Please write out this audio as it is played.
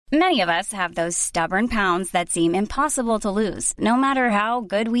Many of us have those stubborn pounds that seem impossible to lose, no matter how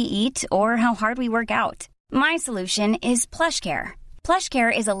good we eat or how hard we work out. My solution is PlushCare.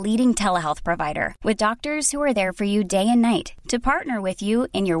 PlushCare is a leading telehealth provider with doctors who are there for you day and night to partner with you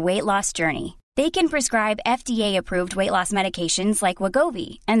in your weight loss journey. They can prescribe FDA-approved weight loss medications like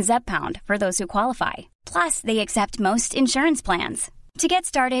Wegovy and Zepbound for those who qualify. Plus, they accept most insurance plans. To get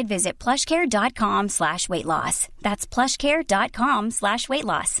started, visit plushcare.com/weightloss. That's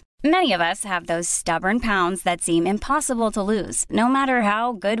plushcare.com/weightloss. Many of us have those stubborn pounds that seem impossible to lose, no matter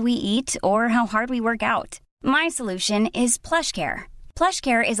how good we eat or how hard we work out. My solution is PlushCare.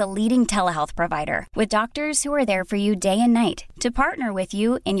 PlushCare is a leading telehealth provider with doctors who are there for you day and night to partner with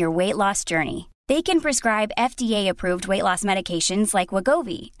you in your weight loss journey. They can prescribe FDA-approved weight loss medications like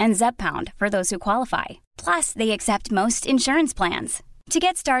Wegovy and Zepbound for those who qualify. Plus, they accept most insurance plans. To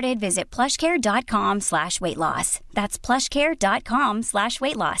get started, visit plushcare.com/weightloss. That's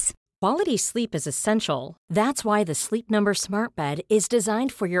plushcare.com/weightloss. Quality sleep is essential. That's why the Sleep Number Smart Bed is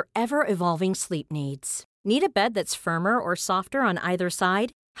designed for your ever-evolving sleep needs. Need a bed that's firmer or softer on either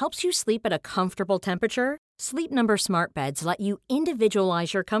side? Helps you sleep at a comfortable temperature? Sleep Number Smart Beds let you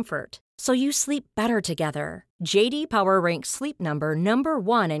individualize your comfort, so you sleep better together. J.D. Power ranks Sleep Number number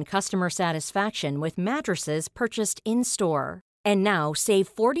 1 in customer satisfaction with mattresses purchased in-store. And now, save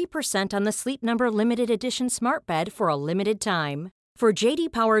 40% on the Sleep Number Limited Edition Smart Bed for a limited time. For J.D.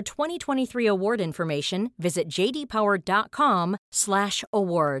 Power 2023 award information, visit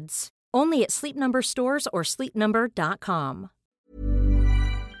jdpower.com/awards. Only at Sleep Number stores or sleepnumber.com.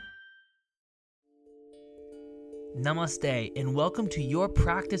 Namaste, and welcome to your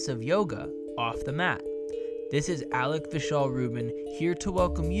practice of yoga off the mat. This is Alec Vishal Rubin here to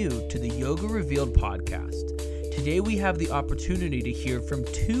welcome you to the Yoga Revealed podcast. Today we have the opportunity to hear from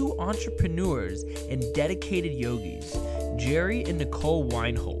two entrepreneurs and dedicated yogis, Jerry and Nicole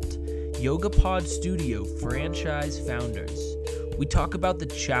Weinhold, YogaPod Studio franchise founders. We talk about the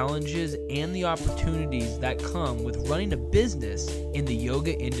challenges and the opportunities that come with running a business in the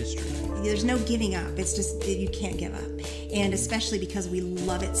yoga industry. There's no giving up. It's just that you can't give up. And especially because we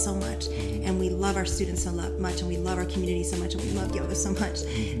love it so much, and we love our students so much, and we love our community so much, and we love yoga so much,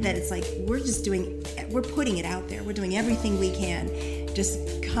 that it's like we're putting it out there. We're doing everything we can. Just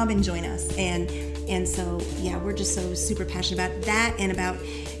come and join us. And so, yeah, we're just so super passionate about that, and about,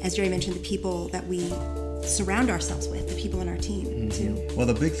 as Jerry mentioned, the people that we surround ourselves with, the people in our team too. Well,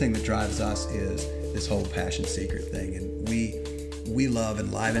 the big thing that drives us is this whole passion secret thing, and we love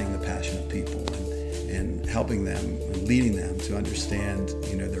enlivening the passion of people and helping them and leading them to understand,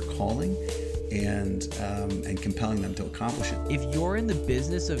 their calling and compelling them to accomplish it. If you're in the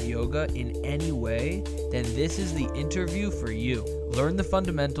business of yoga in any way, then this is the interview for you. Learn the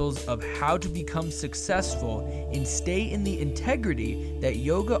fundamentals of how to become successful and stay in the integrity that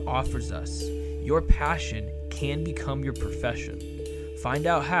yoga offers us. Your passion can become your profession. Find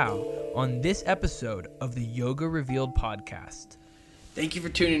out how on this episode of the Yoga Revealed podcast. Thank you for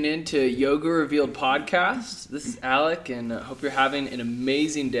tuning in to Yoga Revealed podcast. This is Alec, and I hope you're having an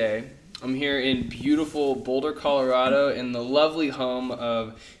amazing day. I'm here in beautiful Boulder, Colorado, in the lovely home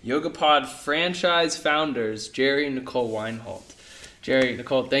of YogaPod franchise founders, Jerry and Nicole Weinhold. Jerry,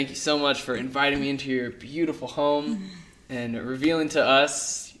 Nicole, thank you so much for inviting me into your beautiful home and revealing to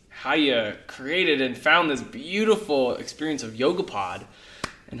us how you created and found this beautiful experience of YogaPod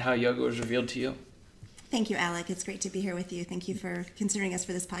and how yoga was revealed to you. Thank you, Alec. It's great to be here with you. Thank you for considering us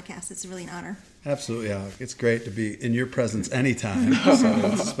for this podcast. It's really an honor. Absolutely, Alec. It's great to be in your presence anytime. So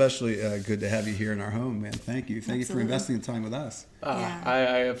it's especially good to have you here in our home, man. Thank you. Thank you for investing the time with us.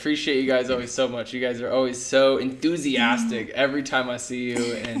 I appreciate you guys always so much. You guys are always so enthusiastic every time I see you,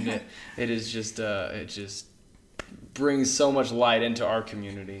 and it just brings so much light into our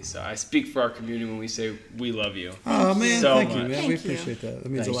community. So I speak for our community when we say we love you. Oh man, so thank much. You, man. We appreciate that.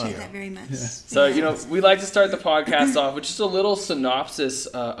 That means a lot. I appreciate that very much. Yeah. So we like to start the podcast off with just a little synopsis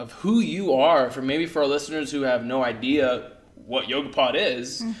of who you are, for our listeners who have no idea what YogaPod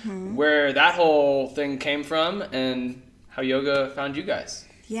is, where that whole thing came from, and how yoga found you guys.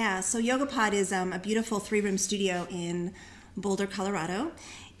 Yeah, so YogaPod is a beautiful 3-room studio in Boulder, Colorado.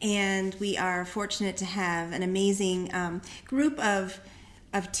 And we are fortunate to have an amazing group of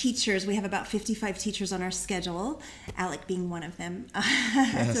teachers. We have about 55 teachers on our schedule, Alec being one of them.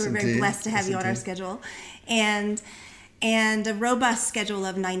 Yes, so we're very blessed to have you on our schedule. And a robust schedule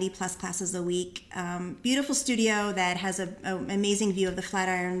of 90-plus classes a week. Beautiful studio that has an amazing view of the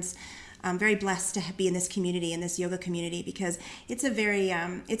Flatirons very blessed to be in this community, in this yoga community, because it's a very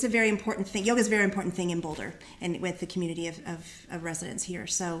important thing. Yoga is a very important thing in Boulder and with the community of residents here.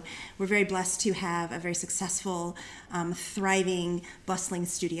 So we're very blessed to have a very successful, thriving, bustling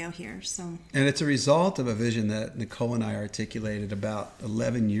studio here. So, and it's a result of a vision that Nicole and I articulated about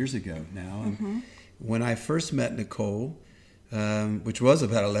 11 years ago now. And when I first met Nicole, which was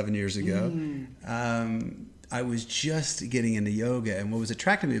about 11 years ago, I was just getting into yoga, and what was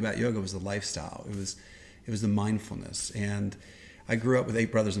attracting me about yoga was the lifestyle. It was the mindfulness, and I grew up with 8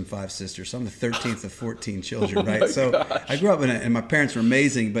 brothers and 5 sisters, so I'm the 13th of 14 children, right? So gosh. I grew up and my parents were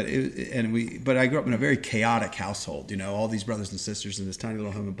amazing, but I grew up in a very chaotic household. You know, all these brothers and sisters in this tiny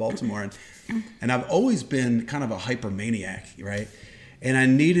little home in Baltimore, and I've always been kind of a hypermaniac, right? And I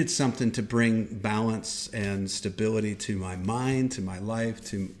needed something to bring balance and stability to my mind, to my life,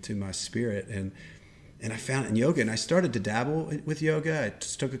 to my spirit, and I found it in yoga, and I started to dabble with yoga. I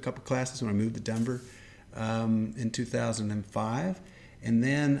just took a couple classes when I moved to Denver in 2005, and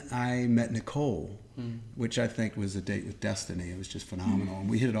then I met Nicole, which I think was a date with destiny. It was just phenomenal, and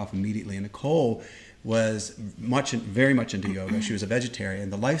we hit it off immediately. And Nicole was very much into yoga. She was a vegetarian.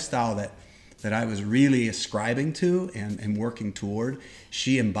 The lifestyle that I was really ascribing to and working toward,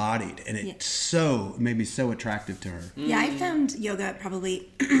 she embodied, and it made me so attractive to her. Yeah, I found yoga probably,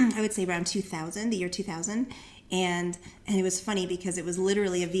 I would say around 2000, the year 2000, and it was funny because it was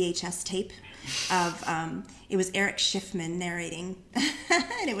literally a VHS tape of, it was Eric Schiffman narrating,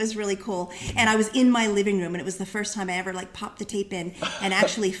 and it was really cool. And I was in my living room, and it was the first time I ever popped the tape in and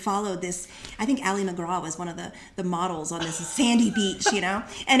actually followed this. I think Ali McGraw was one of the models on this sandy beach, you know,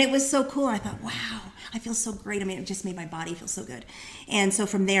 and it was so cool. And I thought, wow, I feel so great. I mean, it just made my body feel so good. And so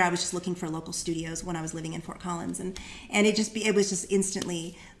from there, I was just looking for local studios when I was living in Fort Collins, and it was just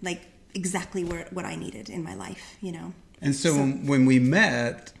instantly exactly what I needed in my life, you know. And so when we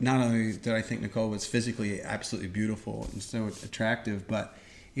met, not only did I think Nicole was physically absolutely beautiful and so attractive, but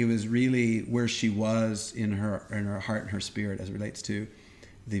it was really where she was in her heart and her spirit as it relates to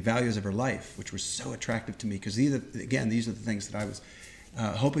the values of her life, which were so attractive to me, because these are the things that I was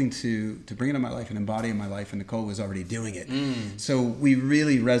hoping to bring into my life and embody in my life, and Nicole was already doing it. So we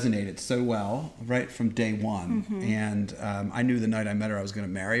really resonated so well right from day one. And I knew the night I met her I was going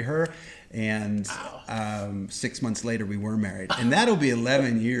to marry her, and 6 months later we were married, and that'll be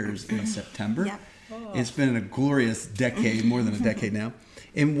 11 years in September. Yep. It's been a glorious decade, more than a decade now.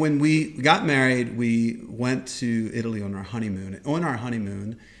 And when we got married, we went to Italy on our honeymoon. On our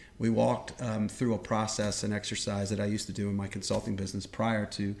honeymoon, we walked through a process and exercise that I used to do in my consulting business prior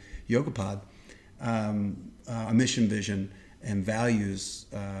to YogaPod, a mission, vision, and values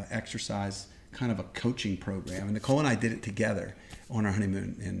exercise, kind of a coaching program. And Nicole and I did it together on our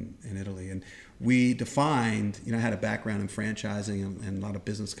honeymoon in Italy. And we defined, I had a background in franchising and a lot of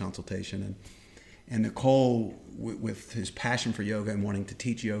business consultation. And Nicole, with his passion for yoga and wanting to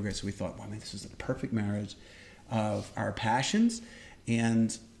teach yoga, so we thought, well, this is the perfect marriage of our passions.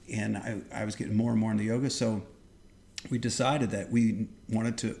 And I was getting more and more into yoga, so we decided that we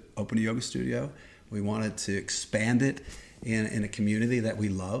wanted to open a yoga studio. We wanted to expand it in a community that we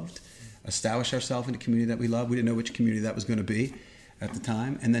loved, establish ourselves in a community that we loved. We didn't know which community that was going to be at the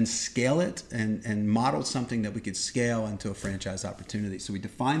time, and then scale it and model something that we could scale into a franchise opportunity. So we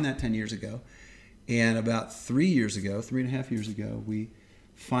defined that 10 years ago, and about 3.5 years ago, we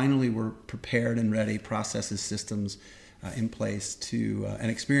finally were prepared and ready, processes, systems in place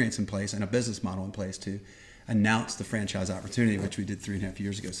and experience in place, and a business model in place to announce the franchise opportunity, which we did 3.5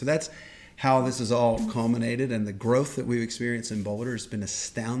 years ago. So that's how this has all culminated, and the growth that we've experienced in Boulder has been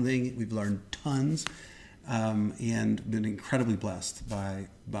astounding. We've learned tons, and been incredibly blessed by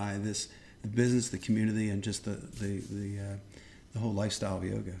the business, the community, and just the whole lifestyle of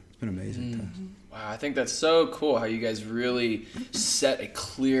yoga. It's been amazing to us. Wow, I think that's so cool how you guys really set a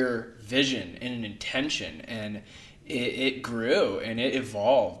clear vision and an intention, and it grew and it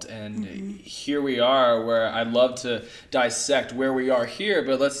evolved, and here we are, where I'd love to dissect where we are here,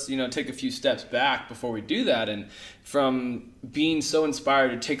 but let's take a few steps back before we do that. And from being so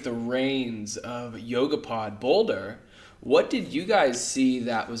inspired to take the reins of YogaPod Boulder, what did you guys see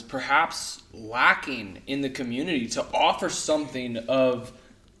that was perhaps lacking in the community to offer something of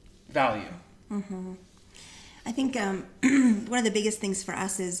value? I think one of the biggest things for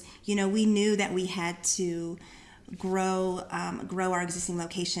us is, we knew that we had to grow our existing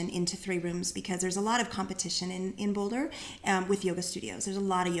location into 3 rooms, because there's a lot of competition in Boulder with yoga studios. There's a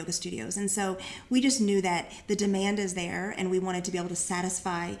lot of yoga studios, and so we just knew that the demand is there, and we wanted to be able to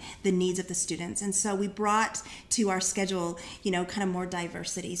satisfy the needs of the students. And so we brought to our schedule, kind of more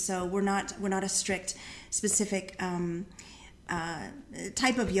diversity. So we're not a strict, specific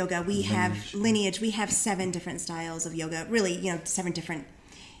type of yoga. We have lineage. We have 7 different styles of yoga. Really, 7 different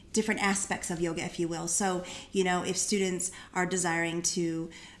aspects of yoga, if you will. So, if students are desiring to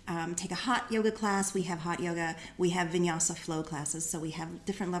take a hot yoga class, we have hot yoga. We have vinyasa flow classes. So we have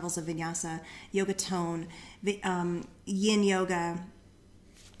different levels of vinyasa, yoga tone, yin yoga.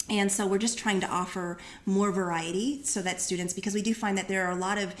 And so we're just trying to offer more variety so that students, because we do find that there are a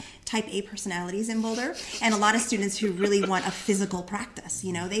lot of type A personalities in Boulder and a lot of students who really want a physical practice.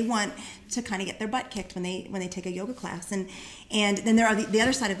 They want to kind of get their butt kicked when they take a yoga class. And then there are the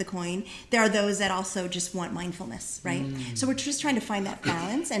other side of the coin. There are those that also just want mindfulness, right? So we're just trying to find that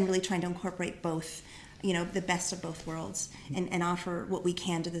balance and really trying to incorporate both, the best of both worlds and offer what we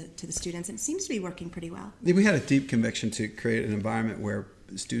can to the students. And it seems to be working pretty well. We had a deep conviction to create an environment where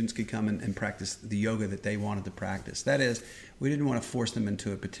students could come and practice the yoga that they wanted to practice. That is, we didn't want to force them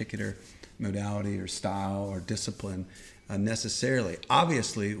into a particular modality or style or discipline necessarily.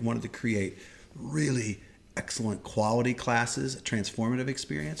 Obviously, we wanted to create really excellent quality classes, a transformative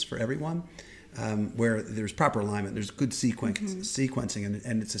experience for everyone, where there's proper alignment, there's good sequencing,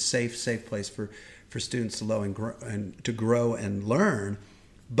 and it's a safe place for students to grow and learn.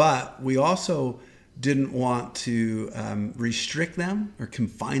 But we also didn't want to restrict them or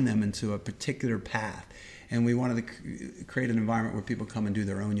confine them into a particular path. And we wanted to create an environment where people come and do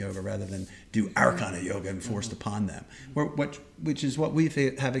their own yoga rather than do our kind of yoga and forced upon them, which is what we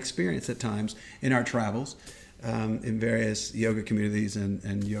have experienced at times in our travels in various yoga communities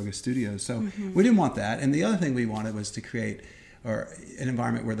and yoga studios. So we didn't want that. And the other thing we wanted was to create an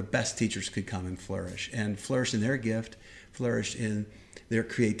environment where the best teachers could come and flourish in their gift, flourish in their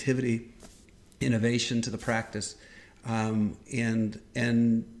creativity, innovation to the practice, and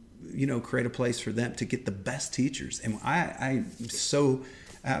create a place for them to get the best teachers. And I'm so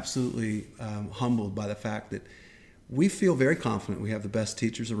absolutely humbled by the fact that we feel very confident we have the best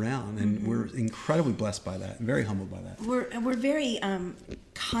teachers around, and we're incredibly blessed by that and very humbled by that. We're very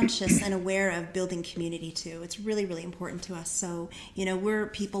conscious and aware of building community too. It's really, really important to us. So, we're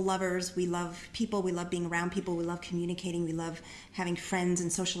people lovers. We love people. We love being around people. We love communicating. We love having friends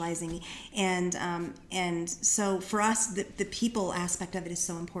and socializing. And so for us, the people aspect of it is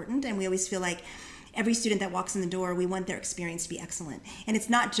so important. And we always feel like every student that walks in the door, we want their experience to be excellent. And it's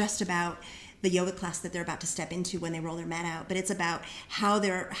not just about the yoga class that they're about to step into when they roll their mat out, but it's about how they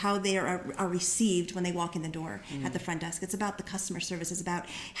are received when they walk in the door at the front desk. It's about the customer service. It's about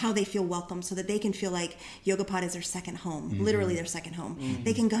how they feel welcome, so that they can feel like YogaPod is their second home, literally their second home.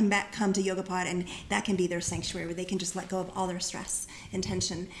 They can come to YogaPod, and that can be their sanctuary where they can just let go of all their stress and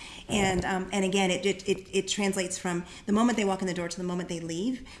tension. And again, it translates from the moment they walk in the door to the moment they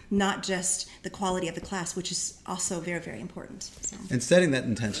leave, not just the quality of the class, which is also very, very important. So. And setting that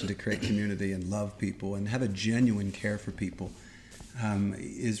intention to create community and love people and have a genuine care for people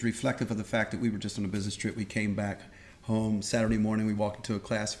is reflective of the fact that we were just on a business trip. We came back home Saturday morning. We walked into a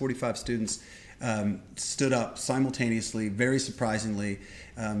class. 45 students stood up simultaneously, very surprisingly,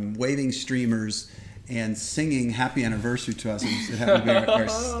 waving streamers and singing "Happy Anniversary" to us. It happened to be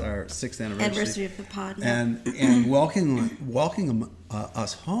our 6th anniversary of the pod, yeah. and walking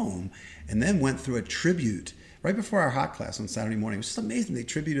us home, and then went through a tribute right before our hot class on Saturday morning. It was just amazing. They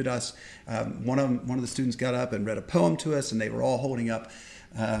tributed us. One of the students got up and read a poem to us, and they were all holding up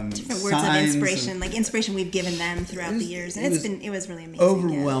different words of inspiration, like inspiration we've given them throughout the years, and it was really amazing.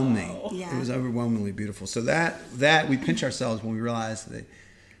 Overwhelming. Yeah. It was overwhelmingly beautiful. So that we pinch ourselves when we realize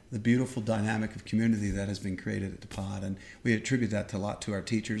the beautiful dynamic of community that has been created at the pod, and we attribute that a lot to our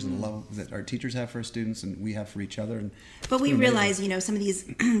teachers and the love that our teachers have for our students and we have for each other. But we realize, some of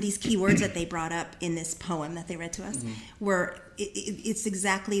these key words that they brought up in this poem that they read to us it's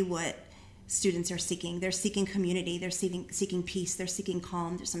exactly what students are seeking. They're seeking community. They're seeking peace. They're seeking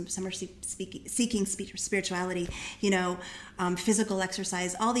calm. Some are seeking spirituality. Physical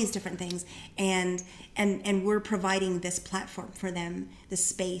exercise. All these different things, and we're providing this platform for them, this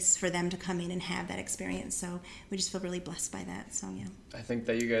space for them to come in and have that experience. So we just feel really blessed by that. So yeah. I think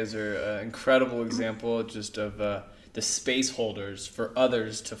that you guys are an incredible example just of the space holders for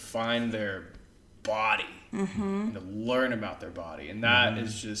others to find their body. And to learn about their body, and that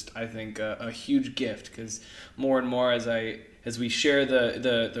is just, I think, a huge gift, because more and more as we share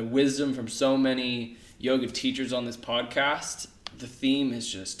the wisdom from so many yoga teachers on this podcast, the theme is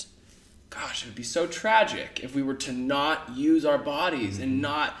just, gosh, it would be so tragic if we were to not use our bodies and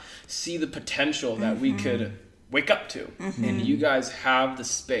not see the potential that we could wake up to. And you guys have the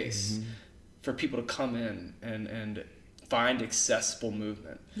space for people to come in and find accessible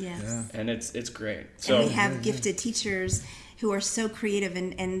movement. Yes. Yeah. And it's great. So, and we have gifted teachers who are so creative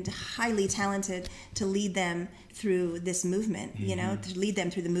and highly talented to lead them through this movement, you know, to lead them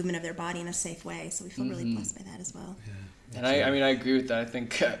through the movement of their body in a safe way. So we feel really blessed by that as well. Yeah. And I mean, I agree with that. I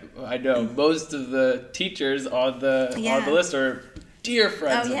think I know most of the teachers on the list are dear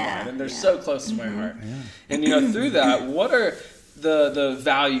friends of mine, and they're so close to my heart. Yeah. And, you know, through that, what are the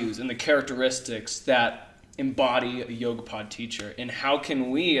values and the characteristics that embody a YogaPod teacher, and how can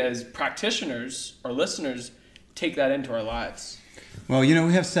we as practitioners or listeners take that into our lives? Well, you know,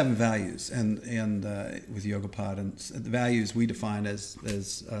 we have 7 values, and with YogaPod, and the values we define as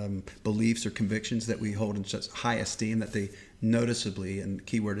beliefs or convictions that we hold in such high esteem that they noticeably, and the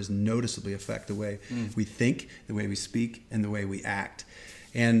key word is noticeably, affect the way we think, the way we speak, and the way we act.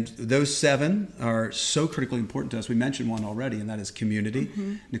 And those 7 are so critically important to us. We mentioned one already, and that is community.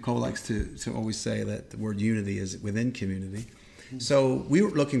 Nicole likes to always say that the word unity is within community. So we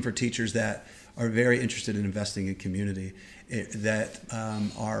were looking for teachers that are very interested in investing in community, that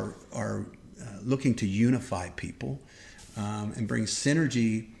are looking to unify people and bring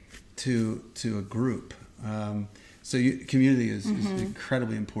synergy to a group. So community is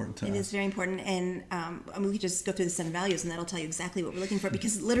incredibly important to us. It is very important, and we could just go through the 7 values, and that'll tell you exactly what we're looking for.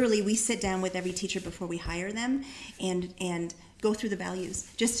 Because literally, we sit down with every teacher before we hire them, and go through the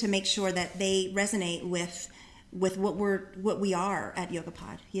values just to make sure that they resonate with what we are at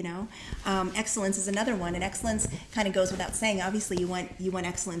YogaPod. You know, excellence is another one, and excellence kind of goes without saying. Obviously, you want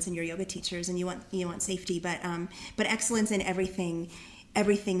excellence in your yoga teachers, and you want safety, but excellence in everything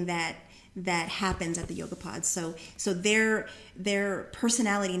that happens at the YogaPod. So their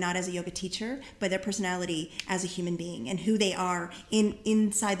personality, not as a yoga teacher, but their personality as a human being, and who they are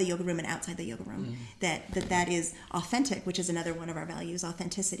inside the yoga room and outside the yoga room. That is authentic, which is another one of our values,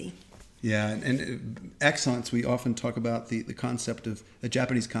 authenticity. Yeah, and excellence, we often talk about the concept of a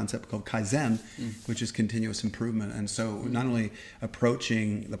Japanese concept called Kaizen, which is continuous improvement. And so not only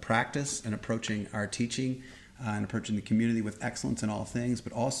approaching the practice and approaching our teaching and approaching the community with excellence in all things,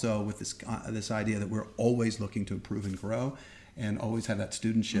 but also with this idea that we're always looking to improve and grow and always have that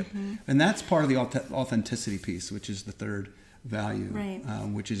studentship. And that's part of the authenticity piece, which is the 3rd value, right.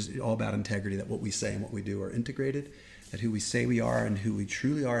 Which is all about integrity, that what we say and what we do are integrated, that who we say we are and who we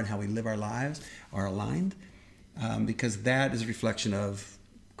truly are and how we live our lives are aligned, because that is a reflection of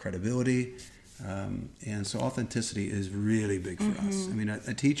credibility. And so authenticity is really big for us. I mean,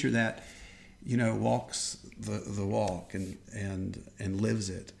 a teacher that, you know, walks the walk and lives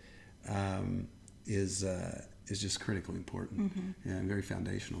it is just critically important. And very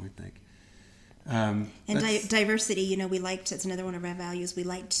foundational, I think. And diversity, you know, it's another one of our values. We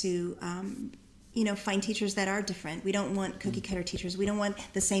like to find teachers that are different. We don't want cookie cutter teachers. We don't want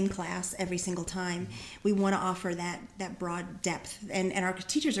the same class every single time. We want to offer that broad depth. And our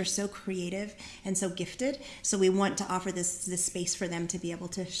teachers are so creative and so gifted. So we want to offer this space for them to be able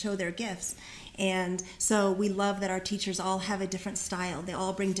to show their gifts. And so we love that our teachers all have a different style. They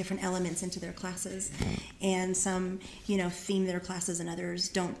all bring different elements into their classes. And some, theme their classes and others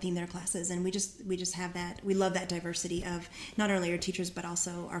don't theme their classes. And we just have that. We love that diversity of not only our teachers, but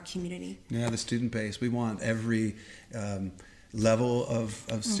also our community. Yeah, the student base. We want every level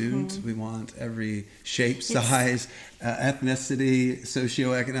of student. We want every shape, size, ethnicity,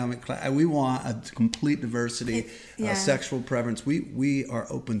 socioeconomic class. We want a complete diversity, sexual preference. We are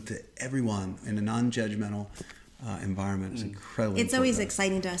open to everyone in a non-judgmental environment. It's incredibly It's always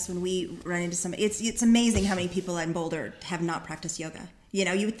exciting to us when we run into somebody. It's amazing how many people in Boulder have not practiced yoga. You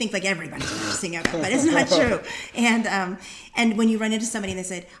would think like everybody's practicing yoga, but it's not true. And when you run into somebody and they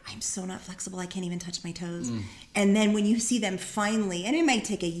said, "I'm so not flexible, I can't even touch my toes," and then when you see them finally, and it might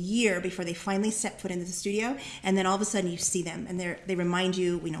take a year before they finally step foot into the studio, and then all of a sudden you see them and they remind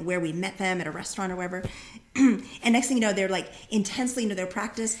you, where we met them at a restaurant or wherever. And next thing you know, they're like intensely into their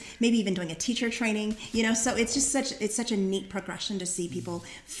practice, maybe even doing a teacher training. So it's just such a neat progression to see people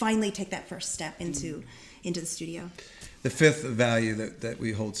finally take that first step into the studio. The 5th value that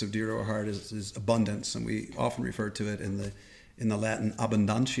we hold so dear to our heart is abundance, and we often refer to it in the Latin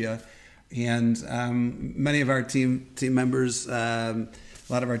abundantia. And many of our team members, a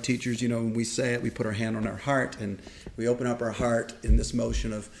lot of our teachers, when we say it, we put our hand on our heart and we open up our heart in this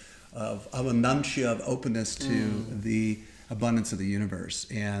motion of abundantia, of openness to the abundance of the universe,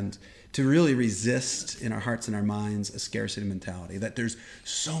 and to really resist in our hearts and our minds a scarcity mentality, that there's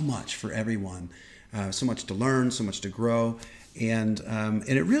so much for everyone. So much to learn, so much to grow, and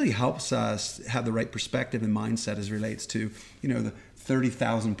it really helps us have the right perspective and mindset as relates to the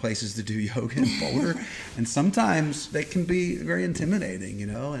 30,000 places to do yoga in Boulder, and sometimes they can be very intimidating,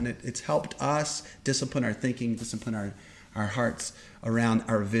 and it's helped us discipline our thinking, discipline our hearts around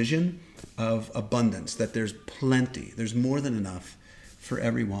our vision of abundance, that there's plenty, there's more than enough for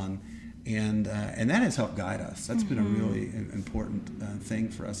everyone. And that has helped guide us. That's been a really important thing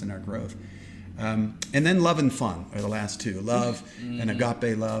for us in our growth. And then love and fun are the last two. Love and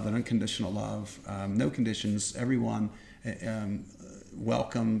agape love and unconditional love. No conditions, everyone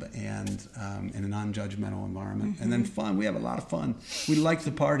welcomed and in a non-judgmental environment. And then fun. We have a lot of fun. We like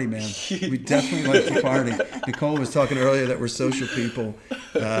to party, man. We definitely like to party. Nicole was talking earlier that we're social people.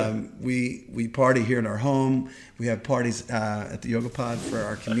 We party here in our home. We have parties at the Yoga Pod for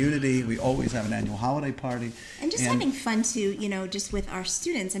our community. We always have an annual holiday party. And just having fun too, just with our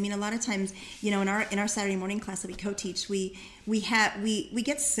students. I mean, a lot of times, in our Saturday morning class that we co-teach, we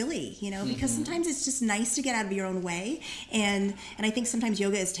get silly, because sometimes it's just nice to get out of your own way. And I think sometimes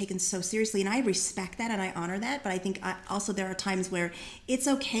yoga is taken so seriously, and I respect that and I honor that. But I think also there are times where it's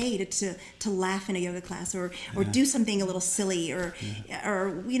okay to laugh in a yoga class or do something a little silly or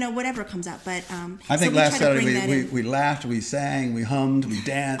whatever comes up. But I think last Saturday we laughed, we sang, we hummed, we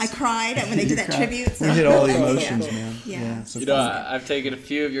danced. I cried when they did that tribute. So. We hit all the emotions, man. Yeah. So I've taken a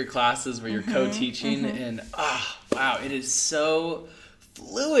few of your classes where you're co-teaching, and wow, it is so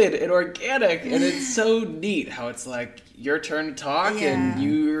fluid and organic, and it's so neat how it's like your turn to talk and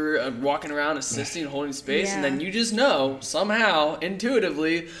you're walking around assisting and holding space, and then you just know somehow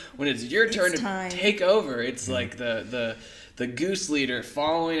intuitively when it's your turn to take over. It's like the goose leader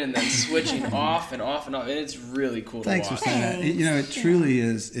following and then switching off and off and off, and it's really cool to watch. Thanks for saying that. It truly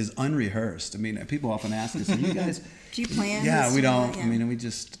is unrehearsed. I mean, people often ask us, "Are you guys?" Do you plan? Yeah, we don't. Yeah. I mean, we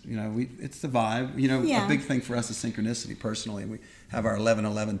just, it's the vibe. A big thing for us is synchronicity personally. We have our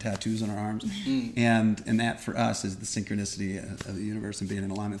 11:11 tattoos on our arms, and that for us is the synchronicity of the universe and being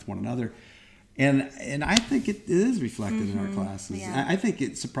in alignment with one another. And I think it is reflected in our classes. Yeah. I think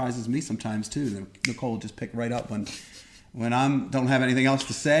it surprises me sometimes too. Nicole will just pick right up when I don't have anything else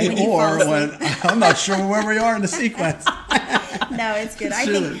to say, or when I'm not sure where we are in the sequence. No, it's good. I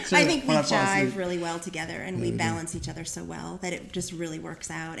think we jive really well together, and we balance each other so well that it just really works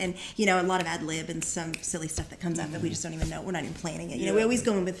out. And a lot of ad lib and some silly stuff that comes up that we just don't even know. We're not even planning it. We always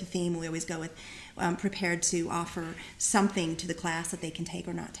go in with the theme. We always go with prepared to offer something to the class that they can take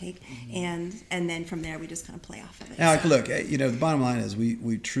or not take, and then from there we just kind of play off of it. Now, look, the bottom line is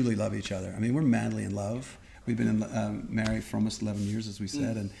we truly love each other. I mean, we're madly in love. We've been married for almost 11 years, as we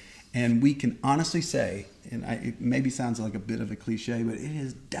said, and we can honestly say, and it maybe sounds like a bit of a cliche, but it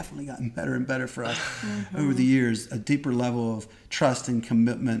has definitely gotten better and better for us over the years. A deeper level of trust and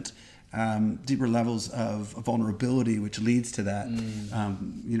commitment, deeper levels of vulnerability, which leads to that,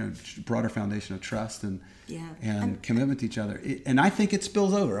 broader foundation of trust and commitment to each other. And I think it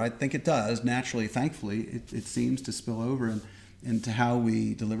spills over. I think it does naturally. Thankfully, it seems to spill over into how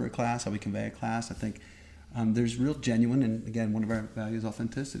we deliver a class, how we convey a class. I think. There's real genuine, and again, one of our values,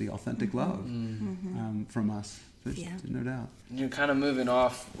 authenticity, authentic love from us. No doubt. Kind of moving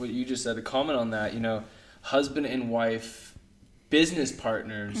off what you just said, to comment on that, husband and wife, business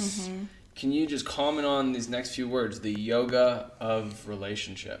partners. Can you just comment on these next few words, the yoga of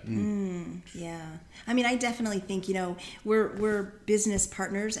relationship? Yeah. I mean, I definitely think, we're business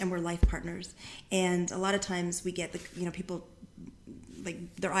partners and we're life partners. And a lot of times we get people,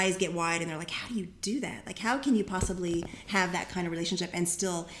 like their eyes get wide and they're like, how do you do that? Like, how can you possibly have that kind of relationship and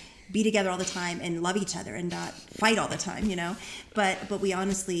still be together all the time and love each other and not fight all the time, But we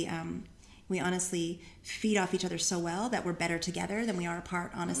honestly feed off each other so well that we're better together than we are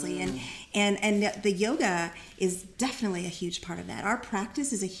apart, honestly. And the yoga is definitely a huge part of that. Our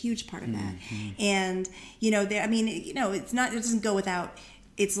practice is a huge part of that. And it doesn't go without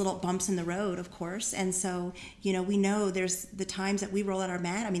its little bumps in the road, of course. And so, we know there's the times that we roll out our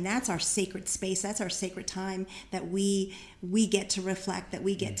mat. I mean, that's our sacred space. That's our sacred time that we get to reflect, that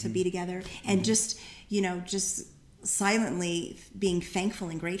we get to be together and just silently being thankful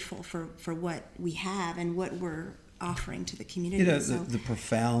and grateful for what we have and what we're offering to the community. The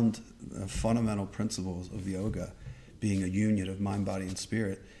profound fundamental principles of yoga, being a union of mind, body, and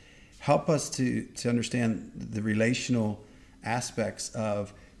spirit, help us to understand the relational aspects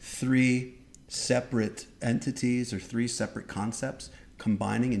of three separate entities or three separate concepts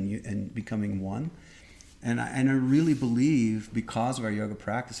combining and becoming one. And I really believe, because of our yoga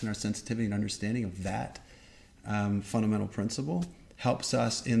practice and our sensitivity and understanding of that fundamental principle, helps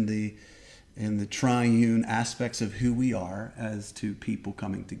us in the triune aspects of who we are as two people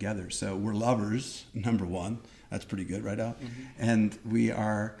coming together. So we're lovers, number one. That's pretty good, right, Al? And we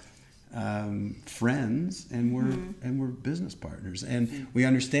are friends, and we're business partners, and we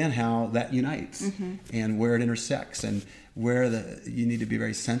understand how that unites and where it intersects, and where you need to be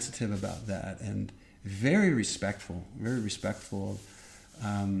very sensitive about that, and very respectful of,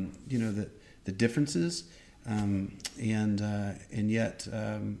 the differences, and yet,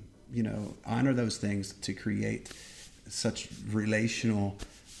 honor those things to create such relational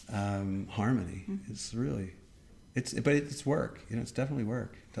harmony. Mm-hmm. It's work. It's definitely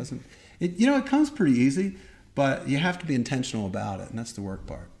work. It comes pretty easy, but you have to be intentional about it, and that's the work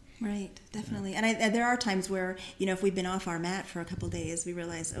part. Right, definitely. And there are times where, if we've been off our mat for a couple of days, we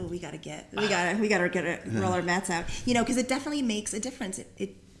realize, we got to roll our mats out. Because it definitely makes a difference.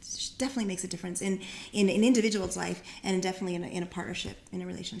 It definitely makes a difference in an individual's life, and definitely in a partnership, in a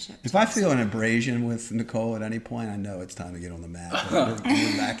relationship. If I feel an abrasion with Nicole at any point, I know it's time to get on the mat.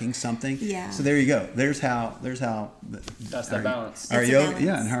 We're lacking something. Yeah. So there you go. There's how. That's the balance. Our yoga,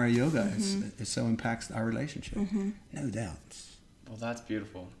 and how our yoga is so impacts our relationship. Mm-hmm. No doubt. Well, that's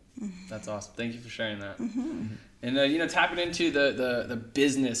beautiful. Mm-hmm. That's awesome. Thank you for sharing that. Mm-hmm. And tapping into the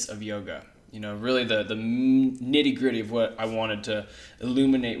business of yoga. Really the nitty gritty of what I wanted to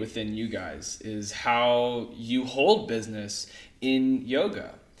illuminate within you guys is how you hold business in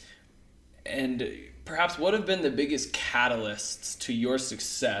yoga. And perhaps what have been the biggest catalysts to your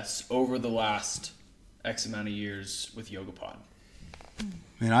success over the last X amount of years with YogaPod?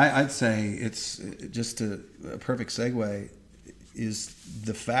 I'd say it's just a perfect segue is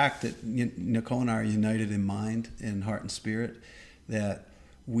the fact that Nicole and I are united in mind, in heart and spirit, that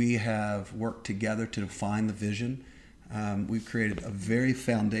we have worked together to define the vision. We've created a very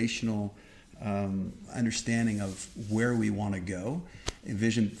foundational understanding of where we want to go, a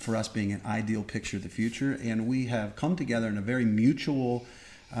vision for us being an ideal picture of the future. And we have come together in a very mutual,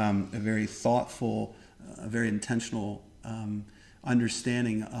 a very thoughtful, a very intentional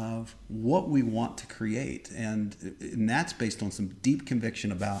understanding of what we want to create. And that's based on some deep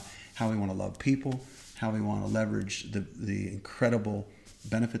conviction about how we want to love people, how we want to leverage the incredible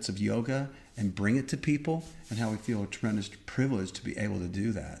benefits of yoga and bring it to people, and how we feel a tremendous privilege to be able to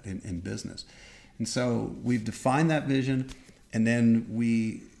do that in business. And so we've defined that vision, and then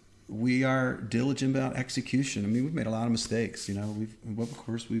we are diligent about execution. We've made a lot of mistakes. Of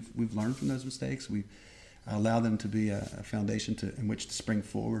course we've learned from those mistakes. We allow them to be a foundation in which to spring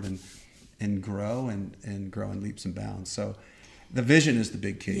forward and grow and grow in leaps and bounds. So the vision is the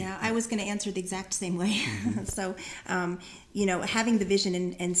big key. Yeah, I was going to answer the exact same way. Mm-hmm. So, having the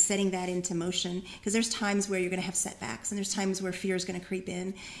vision and setting that into motion, because there's times where you're going to have setbacks, and there's times where fear is going to creep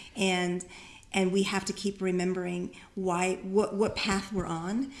in, and we have to keep remembering what path we're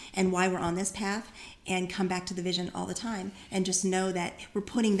on and why we're on this path, and come back to the vision all the time, and just know that we're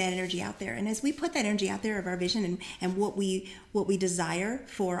putting that energy out there. And as we put that energy out there of our vision and what we desire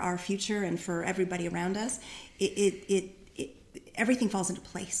for our future and for everybody around us, everything falls into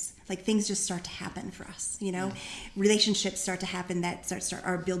place. Like, things just start to happen for us, relationships start to happen that start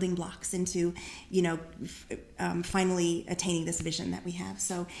our building blocks into, finally attaining this vision that we have.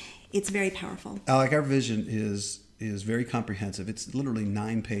 So it's very powerful. Alec, our vision is very comprehensive. It's literally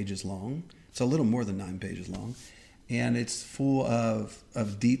 9 pages long. It's a little more than 9 pages long. And it's full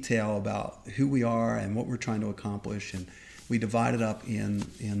of detail about who we are and what we're trying to accomplish. And we divide it up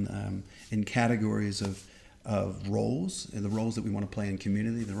in categories of roles, and the roles that we want to play in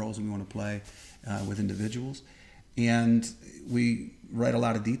community, the roles that we want to play with individuals. And we write a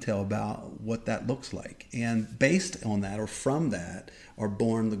lot of detail about what that looks like. And based on that, or from that, are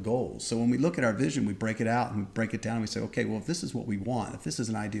born the goals. So when we look at our vision, we break it out and break it down, and we say, okay, well, if this is what we want, if this is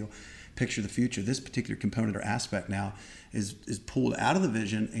an ideal picture of the future, this particular component or aspect now is pulled out of the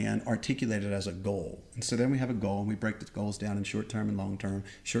vision and articulated as a goal. And so then we have a goal, and we break the goals down in short term and long term.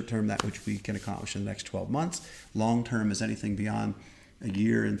 Short term, that which we can accomplish in the next 12 months. Long term is anything beyond a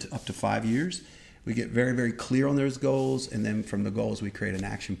year and up to 5 years. We get very, very clear on those goals, and then from the goals we create an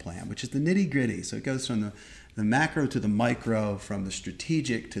action plan, which is the nitty gritty. So it goes from the macro to the micro, from the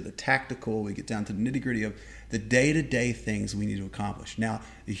strategic to the tactical. We get down to the nitty gritty of the day-to-day things we need to accomplish. Now,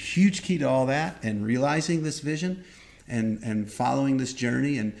 a huge key to all that, and realizing this vision and following this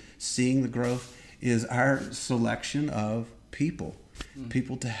journey and seeing the growth, is our selection of people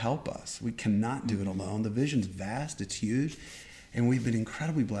to help us. We cannot do it alone. The vision's vast, it's huge, and we've been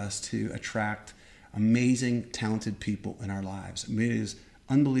incredibly blessed to attract amazing, talented people in our lives. It is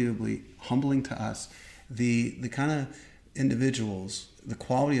unbelievably humbling to us, the kind of individuals, the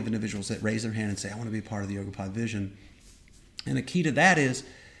quality of individuals that raise their hand and say, I want to be a part of the YogaPod vision. And a key to that is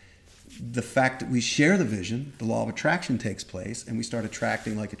the fact that we share the vision. The law of attraction takes place, and we start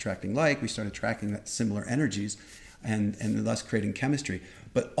attracting like. We start attracting that similar energies, and thus creating chemistry.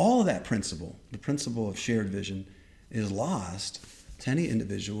 But all of that principle, the principle of shared vision, is lost to any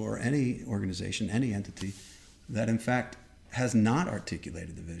individual or any organization, any entity that in fact has not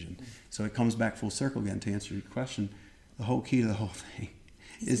articulated the vision. So it comes back full circle again to answer your question. The whole key to the whole thing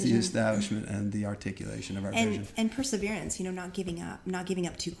is the establishment and the articulation of our vision. And perseverance, not giving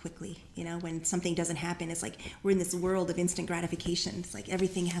up too quickly. When something doesn't happen, it's like we're in this world of instant gratification. It's like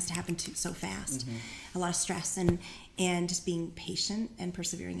everything has to happen so fast. A lot of stress and just being patient and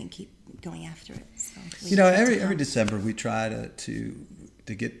persevering and keep going after it. So every December we try to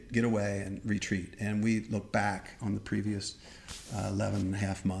get away and retreat, and we look back on the previous 11 and a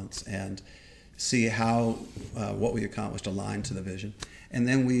half months and see how what we accomplished aligned to the vision. And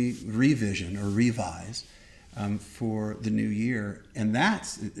then we revision or revise for the new year. And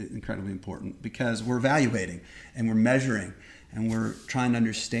that's incredibly important because we're evaluating and we're measuring and we're trying to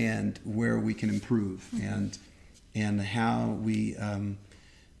understand where we can improve and how we can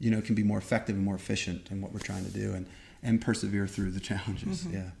be more effective and more efficient in what we're trying to do and persevere through the challenges.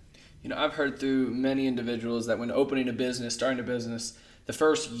 I've heard through many individuals that when opening a business, starting a business, the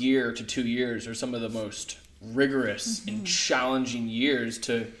first year to 2 years are some of the most rigorous and challenging years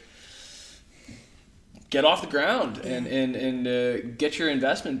to get off the ground and get your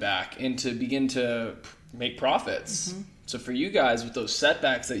investment back and to begin to make profits. So for you guys, with those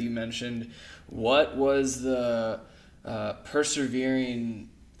setbacks that you mentioned, what was the persevering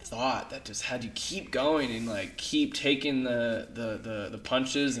thought that just had you keep going and keep taking the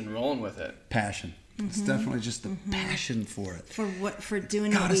punches and rolling with it? Passion. It's definitely just the passion for it. For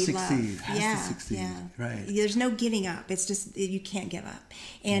doing what we succeed. love. Has to succeed. Right. There's no giving up. It's just you can't give up.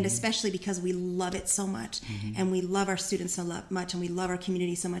 And especially because we love it so much and we love our students so much and we love our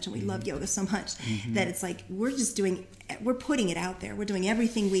community so much and we love yoga so much that it's like we're putting it out there. We're doing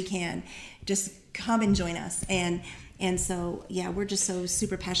everything we can. Just come and join us. And so, we're just so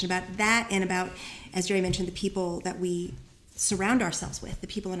super passionate about that and about, as Jerry mentioned, the people that we surround ourselves with, the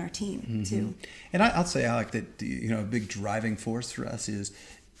people in our team too. And I'll say, Alec, that a big driving force for us is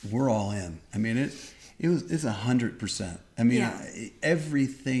we're all in. I mean, it's 100%. I mean,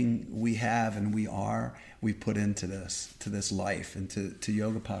 everything we have and we put into this life, and to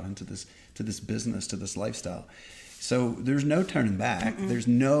YogaPod, and to this business, to this lifestyle. So there's no turning back. There's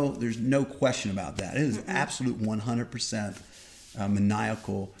no question about that. It is absolute 100%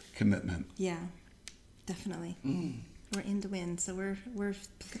 maniacal commitment. Yeah, definitely. We're in to win, so we're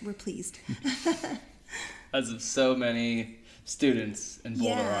pleased. As of so many students in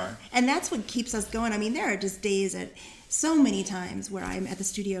Boulder are. And that's what keeps us going. I mean, there are just days at so many times where I'm at the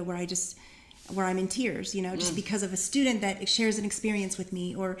studio where I'm in tears, just because of a student that shares an experience with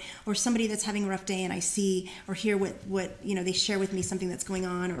me, or somebody that's having a rough day and I see or hear what they share with me something that's going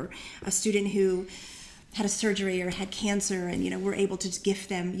on, or a student who had a surgery or had cancer and we're able to gift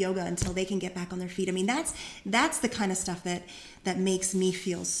them yoga until they can get back on their feet. I mean, that's the kind of stuff that makes me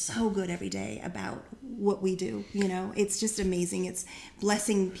feel so good every day about what we do. It's just amazing. It's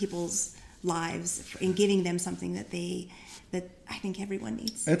blessing people's lives and giving them something that I think everyone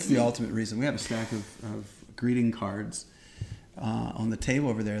needs. That's the ultimate reason. We have a stack of greeting cards on the table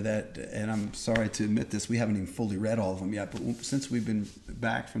over there and I'm sorry to admit this, we haven't even fully read all of them yet, but since we've been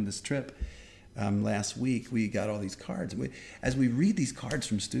back from this trip last week, we got all these cards. As we read these cards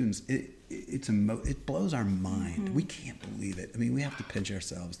from students, it blows our mind. We can't believe it. I mean, we have to pinch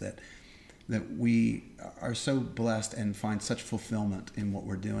ourselves that we are so blessed and find such fulfillment in what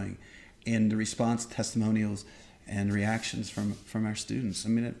we're doing. And the response, testimonials, and reactions from our students. I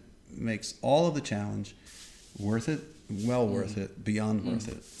mean, it makes all of the challenge worth it, well worth it, beyond worth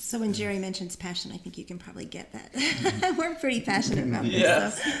it. So when Jerry mentions passion, I think you can probably get that. We're pretty passionate about this.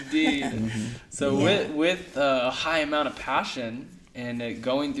 Yes, indeed. So with a high amount of passion and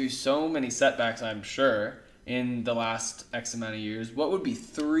going through so many setbacks, I'm sure, in the last X amount of years, what would be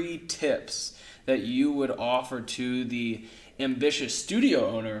 3 tips that you would offer to the ambitious studio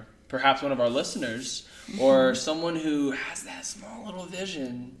owner, perhaps one of our listeners, or someone who has that small little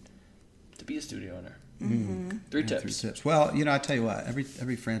vision to be a studio owner? 3 tips. 3 tips. Well, I tell you what,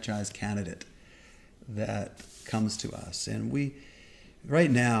 every franchise candidate that comes to us, and we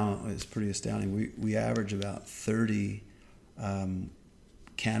right now it's pretty astounding. We average about 30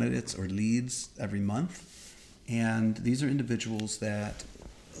 candidates or leads every month, and these are individuals that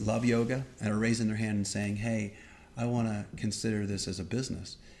love yoga and are raising their hand and saying, "Hey, I want to consider this as a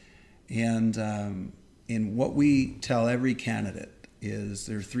business." And what we tell every candidate is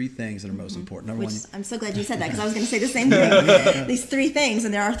there are 3 things that are most important. Number one, I'm so glad you said that because I was going to say the same thing. These 3 things,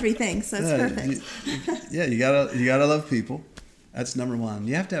 and there are 3 things, so it's perfect. You gotta love people. That's number one.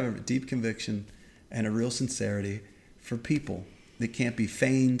 You have to have a deep conviction and a real sincerity for people. It can't be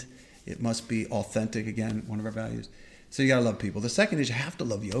feigned. It must be authentic. Again, one of our values. So you got to love people. The second is you have to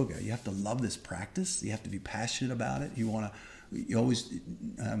love yoga. You have to love this practice. You have to be passionate about it. You always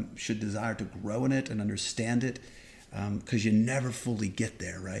should desire to grow in it and understand it, because you never fully get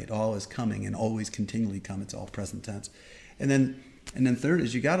there, right? All is coming and always continually come. It's all present tense. And then third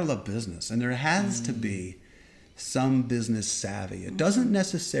is you got to love business. And there has to be some business savvy. It doesn't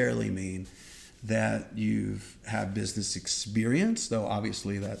necessarily mean that you've had business experience, though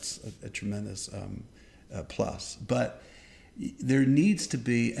obviously that's a tremendous plus. But there needs to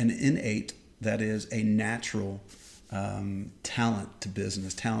be an innate, that is a natural talent to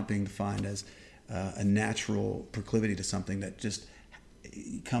business. Talent being defined as a natural proclivity to something that just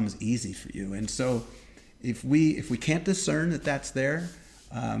comes easy for you. And so if we can't discern that that's there,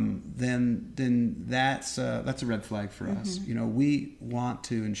 then that's a red flag for us. You know, we want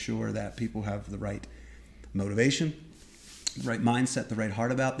to ensure that people have the right motivation, the right mindset, the right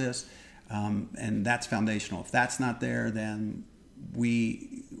heart about this, and that's foundational. If that's not there, then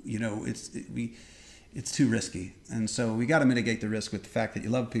it's too risky. And so we got to mitigate the risk with the fact that you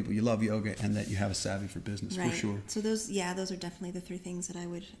love people, you love yoga, and that you have a savvy for business, for sure. So those are definitely the three things that I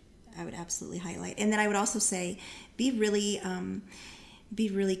would absolutely highlight. And then I would also say be really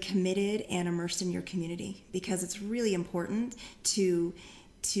committed and immersed in your community, because it's really important to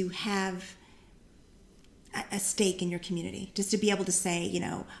have a stake in your community, just to be able to say, you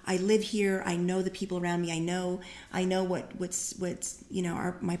know, I live here, I know the people around me, I know what's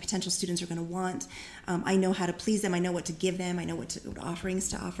my potential students are going to want, I know how to please them, I know what to give them, I know what offerings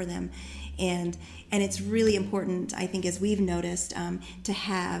to offer them, and it's really important, I think, as we've noticed, to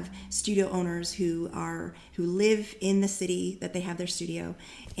have studio owners who live in the city that they have their studio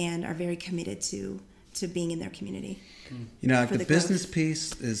and are very committed to being in their community. You know, the business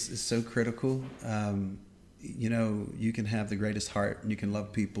piece is so critical. You know, you can have the greatest heart and you can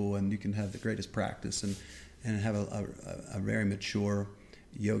love people and you can have the greatest practice and have a very mature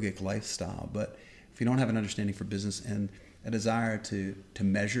yogic lifestyle. But if you don't have an understanding for business and a desire to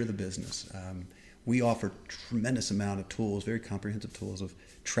measure the business, we offer tremendous amount of tools, very comprehensive tools of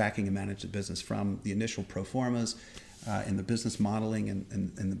tracking and manage the business, from the initial pro formas in the business modeling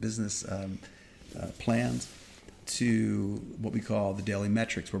and the business plans to what we call the daily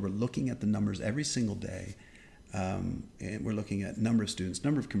metrics, where we're looking at the numbers every single day. And we're looking at number of students,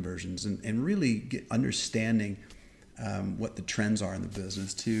 number of conversions, and really understanding what the trends are in the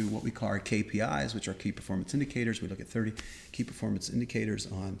business, to what we call our KPIs, which are key performance indicators. We look at 30 key performance indicators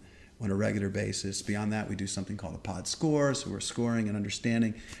on a regular basis. Beyond that, we do something called a pod score. So we're scoring and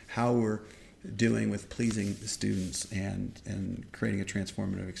understanding how we're doing with pleasing the students and creating a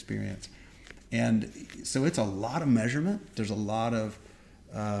transformative experience. And so it's a lot of measurement. There's a lot of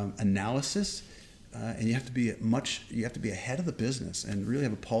analysis. And you have to be ahead of the business and really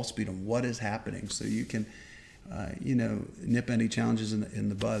have a pulse beat on what is happening, so you can, nip any challenges in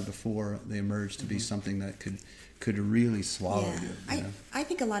the bud before they emerge to be something that could really swallow you. I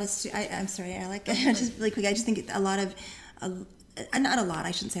think a lot of I'm sorry, Alec. Just really quick. I just think a lot of, not a lot.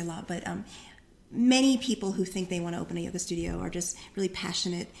 I shouldn't say a lot, but many people who think they want to open a yoga studio are just really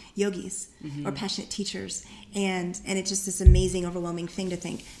passionate yogis or passionate teachers, and it's just this amazing, overwhelming thing to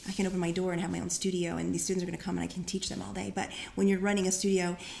think, I can open my door and have my own studio and these students are going to come and I can teach them all day. But when you're running a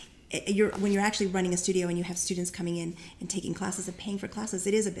studio, when you're actually running a studio and you have students coming in and taking classes and paying for classes,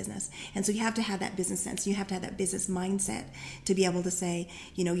 it is a business. And so you have to have that business sense. You have to have that business mindset to be able to say,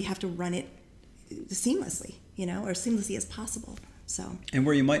 you have to run it seamlessly, or seamlessly as possible. So. And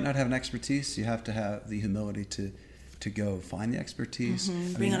where you might not have an expertise, you have to have the humility to go find the expertise.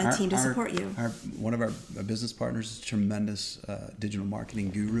 Bring on a team to support you. One of our business partners is a tremendous digital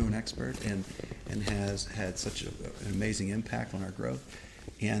marketing guru and expert, and has had such an amazing impact on our growth.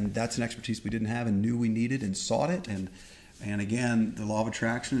 And that's an expertise we didn't have and knew we needed and sought it. And again, the law of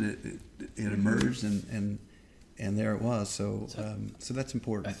attraction, it emerged and there it was. So that's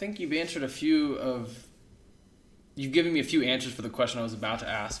important. I think you've answered you've given me a few answers for the question I was about to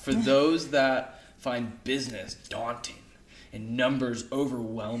ask. For those that find business daunting and numbers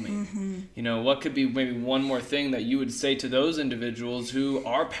overwhelming, what could be maybe one more thing that you would say to those individuals who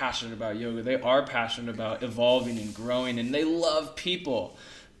are passionate about yoga? They are passionate about evolving and growing, and they love people,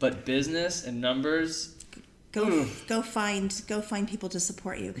 but business and numbers. Go find people to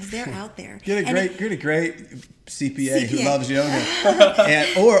support you, because they're out there. Get a great CPA who loves yoga,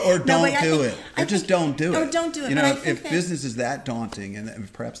 or don't do it, or just don't do it. Or don't do it. If business is that daunting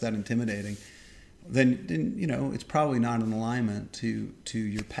and perhaps that intimidating, then it's probably not in alignment to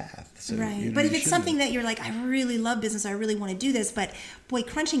your path. So, right. But if it's something that you're like, I really love business, I really want to do this, but boy,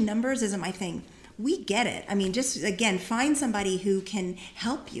 crunching numbers isn't my thing. we get it. I mean, just again, find somebody who can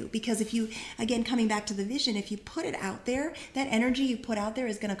help you, because if you, again, coming back to the vision, if you put it out there, that energy you put out there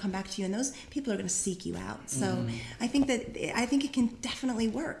is going to come back to you, and those people are going to seek you out. So I think it can definitely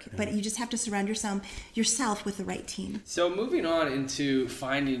work, but you just have to surround yourself with the right team. So moving on into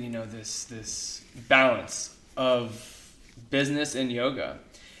finding, this balance of business and yoga,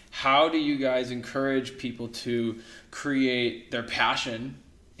 how do you guys encourage people to create their passion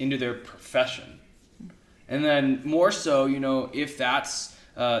into their profession? And then more so, if that's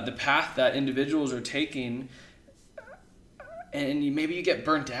the path that individuals are taking, and maybe you get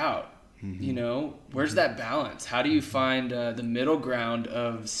burnt out, where's that balance? How do you find the middle ground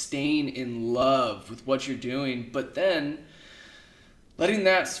of staying in love with what you're doing, but then letting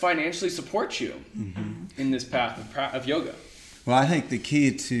that financially support you in this path of yoga? Well, I think the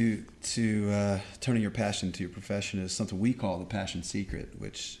key to turning your passion to your profession is something we call the passion secret,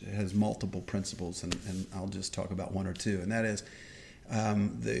 which has multiple principles, and I'll just talk about one or two. And that is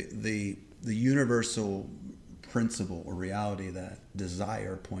the universal principle or reality that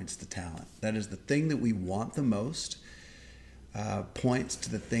desire points to talent. That is, the thing that we want the most points to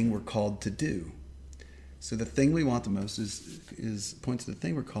the thing we're called to do. So the thing we want the most is points to the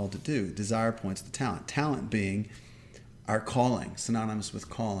thing we're called to do. Desire points to talent. Talent being our calling, synonymous with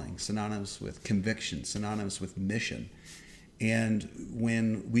calling, synonymous with conviction, synonymous with mission. And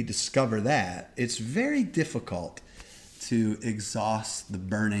when we discover that, it's very difficult to exhaust the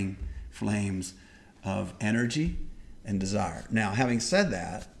burning flames of energy and desire. Now, having said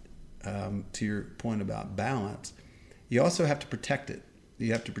that, to your point about balance, you also have to protect it.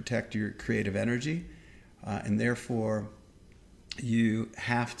 You have to protect your creative energy, and therefore you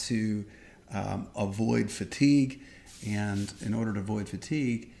have to avoid fatigue. And in order to avoid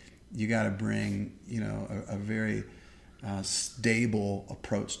fatigue, you got to bring, a very stable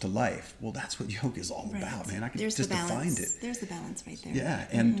approach to life. Well, that's what yoga is all about, man. I can just defined it. There's the balance right there. Yeah,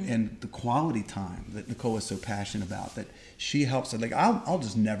 and the quality time that Nicole is so passionate about, that she helps. Like I'll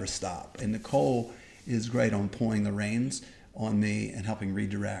just never stop. And Nicole is great on pulling the reins on me and helping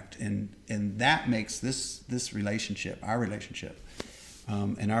redirect, and that makes this relationship, our relationship,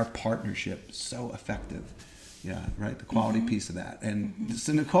 and our partnership so effective. Yeah, right. The quality piece of that, and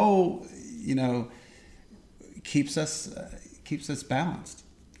so Nicole, keeps us balanced.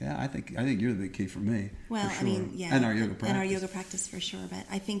 Yeah, I think you're the big key for me. Well, for sure. I mean, yeah, and our yoga practice. And our yoga practice for sure. But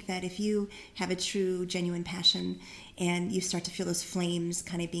I think that if you have a true, genuine passion, and you start to feel those flames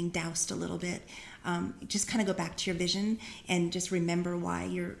kind of being doused a little bit, just kind of go back to your vision and just remember why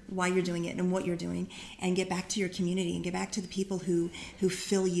you're doing it and what you're doing, and get back to your community and get back to the people who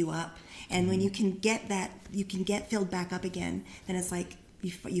fill you up. And when you can get that, you can get filled back up again, then it's like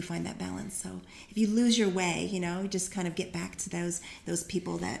you find that balance. So if you lose your way, just kind of get back to those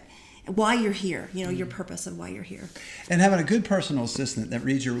people that why you're here, your purpose of why you're here. And having a good personal assistant that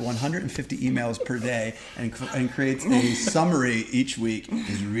reads your 150 emails per day and creates a summary each week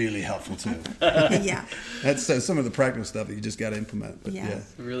is really helpful too. Yeah. That's some of the practical stuff that you just got to implement. But yeah.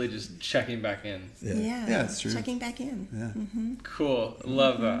 Really just checking back in. Yeah, that's true. Checking back in. Yeah. Cool.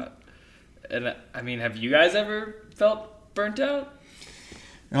 Love that. And I mean, have you guys ever felt burnt out?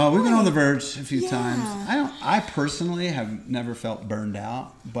 We've been on the verge a few times. I personally have never felt burned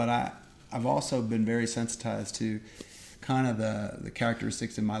out, but I've also been very sensitized to kind of the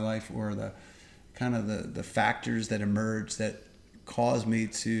characteristics in my life, or the kind of the factors that emerge that cause me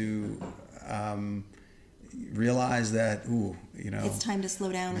to realize that it's time to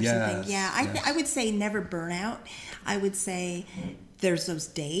slow down or something. Yeah, I would say never burn out. I would say there's those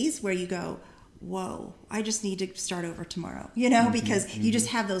days where you go, whoa, I just need to start over tomorrow, because you just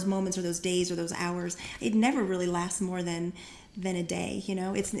have those moments or those days or those hours. It never really lasts more than a day,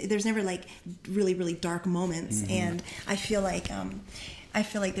 there's never like really, really dark moments. And I feel like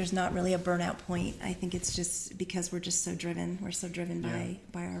there's not really a burnout point. I think it's just because we're just so driven. We're so driven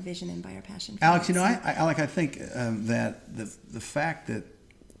by our vision and by our passion. Alex, I think that the fact that,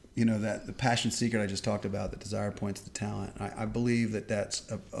 that the passion secret I just talked about, that desire points to talent, I believe that that's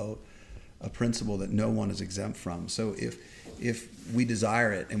a principle that no one is exempt from. So if we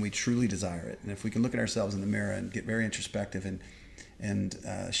desire it, and we truly desire it, and if we can look at ourselves in the mirror and get very introspective, and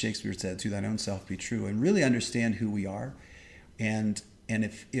Shakespeare said, "To thine own self be true," and really understand who we are, and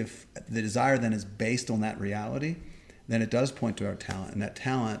if the desire then is based on that reality, then it does point to our talent, and that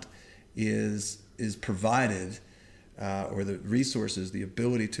talent is provided, or the resources, the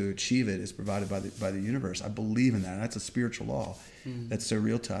ability to achieve it is provided by the universe. I believe in that. That's a spiritual law that's so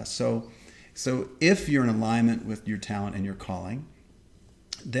real to us. So if you're in alignment with your talent and your calling,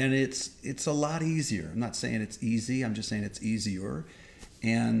 then it's a lot easier. I'm not saying it's easy. I'm just saying it's easier.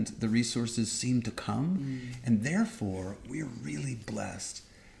 and the resources seem to come. And therefore, we're really blessed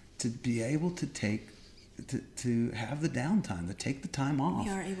to be able to to have the downtime, to take the time off.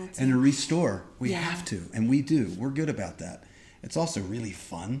 We are able to. And to restore. We Yeah. have to, and we do. We're good about that. It's also really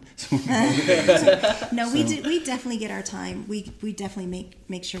fun. So we're motivated to. No, we do. We definitely get our time. We definitely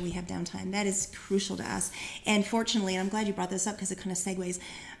make sure we have downtime. That is crucial to us. And fortunately, and I'm glad you brought this up because it kind of segues.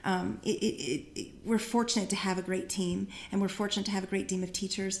 We're fortunate to have a great team, and we're fortunate to have a great team of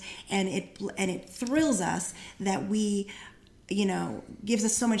teachers. And it thrills us that we, gives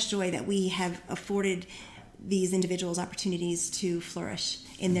us so much joy that we have afforded these individuals opportunities to flourish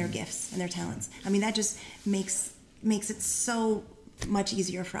in their gifts and their talents. I mean, that just makes it so much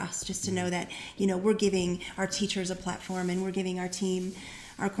easier for us just to know that, we're giving our teachers a platform, and we're giving our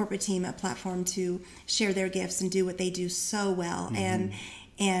corporate team a platform to share their gifts and do what they do so well.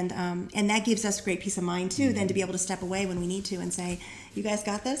 And that gives us great peace of mind too, then to be able to step away when we need to and say, you guys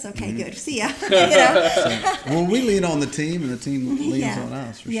got this? Okay, good. See ya. Well, we lean on the team, and the team leans on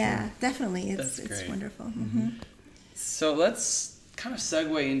us, for yeah, sure. definitely. That's It's great. wonderful. Mm-hmm. So let's kind of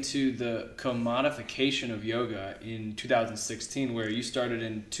segue into the commodification of yoga in 2016, where you started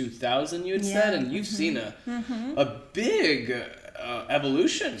in 2000, you had said, and you've seen a big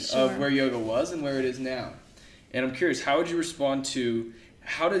evolution of where yoga was and where it is now. And I'm curious, how would you respond to,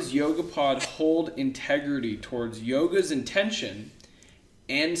 how does YogaPod hold integrity towards yoga's intention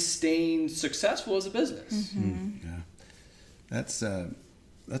and staying successful as a business? Yeah, that's a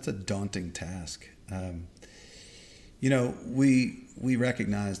daunting task. We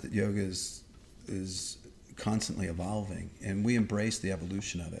recognize that yoga is constantly evolving, and we embrace the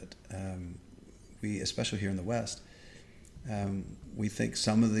evolution of it. We, especially here in the West, we think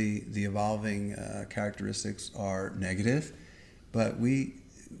some of the evolving characteristics are negative, but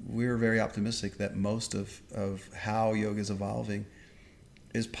we're very optimistic that most of how yoga is evolving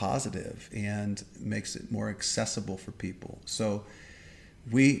is positive and makes it more accessible for people. So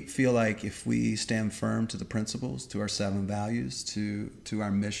we feel like if we stand firm to the principles, to our 7 values, to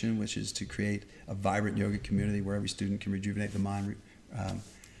our mission, which is to create a vibrant yoga community where every student can rejuvenate the mind,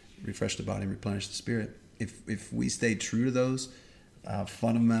 refresh the body, and replenish the spirit. If we stay true to those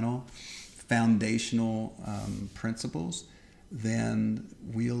fundamental, foundational principles, then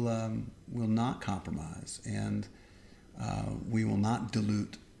we'll not compromise, and we will not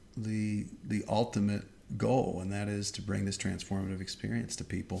dilute the ultimate goal, and that is to bring this transformative experience to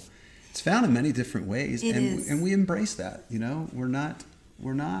people. It's found in many different ways, and we embrace that. We're not.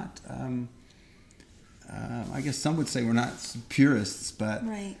 I guess some would say we're not purists, but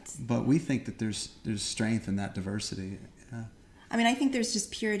we think that there's strength in that diversity. I mean, I think there's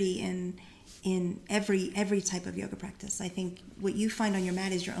just purity in every type of yoga practice. I think what you find on your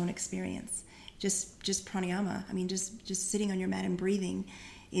mat is your own experience. Just pranayama. I mean, just sitting on your mat and breathing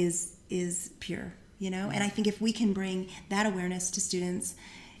is pure. And I think if we can bring that awareness to students,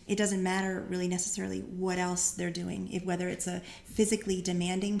 it doesn't matter really necessarily what else they're doing, whether it's a physically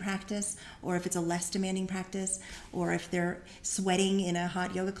demanding practice or if it's a less demanding practice, or if they're sweating in a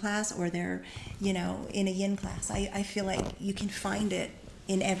hot yoga class or they're, in a yin class. I feel like you can find it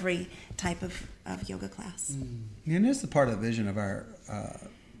in every type of yoga class. And it's the part of the vision of our,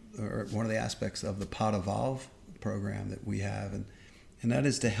 or one of the aspects of the Pod Evolve program that we have, and that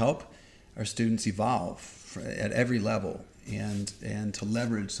is to help our students evolve at every level, and to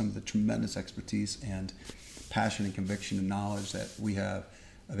leverage some of the tremendous expertise and passion and conviction and knowledge that we have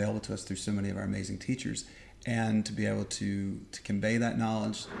available to us through so many of our amazing teachers, and to be able to convey that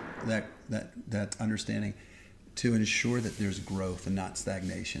knowledge, that understanding, to ensure that there's growth and not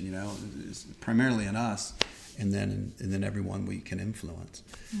stagnation. It's primarily in us, and then everyone we can influence.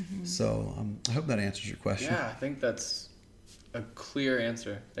 So I hope that answers your question. Yeah, I think that's a clear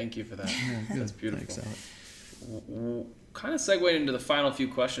answer. Thank you for that. Yeah, that's beautiful. Thanks, Alex. Kind of segueing into the final few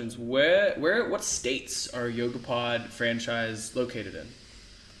questions. What states are YogaPod franchise located in?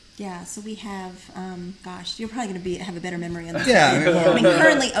 Yeah, so we have, you're probably going to have a better memory on this. Yeah. I mean,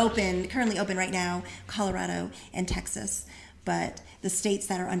 currently open right now, Colorado and Texas, but the states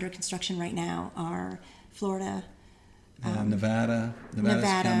that are under construction right now are Florida, Nevada's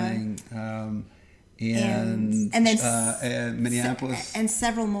coming, and then Minneapolis, and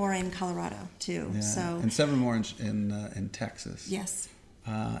several more in Colorado too. Yeah, so and several more in Texas. Yes.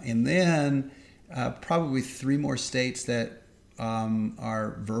 And then probably 3 more states that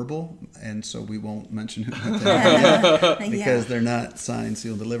are verbal, and so we won't mention what they are yet because they're not signed,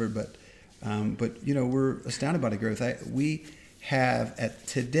 sealed, delivered. But we're astounded by the growth. We have at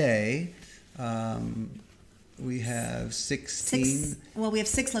today we have 16. We have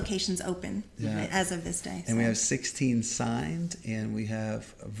 6 locations open as of this day. And we have 16 signed, and we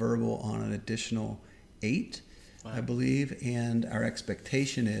have a verbal on an additional 8, I believe. And our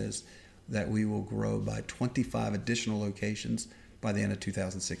expectation is that we will grow by 25 additional locations by the end of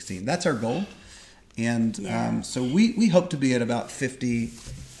 2016. That's our goal. And so we hope to be at about 50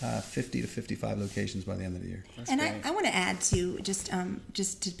 to 55 locations by the end of the year. And I want to add to just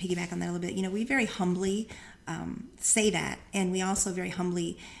to piggyback on that a little bit. You know, we very humbly say that, and we also very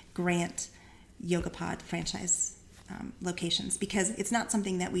humbly grant YogaPod franchise locations, because it's not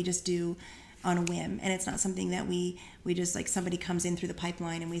something that we just do on a whim, and it's not something that we just, like, somebody comes in through the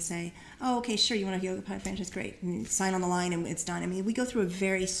pipeline and we say, oh, okay, sure, you want a YogaPod franchise, great, and sign on the line and it's done. I mean, we go through a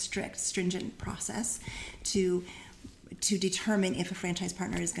very stringent process to determine if a franchise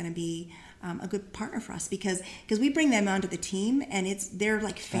partner is going to be a good partner for us, because we bring them onto the team, and they're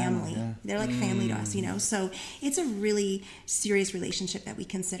like family. They're like family to us, you know. So it's a really serious relationship that we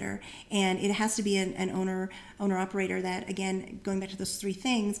consider, and it has to be an owner operator that, again, going back to those 3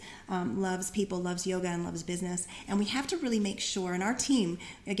 things, loves people, loves yoga, and loves business. And we have to really make sure, and our team,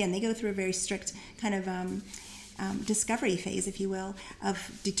 again, they go through a very strict kind of discovery phase, if you will,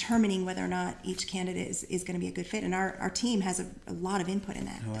 of determining whether or not each candidate is going to be a good fit. And our team has a lot of input in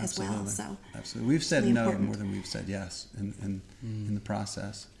that as well. So absolutely, we've said really no important. more than we've said yes in the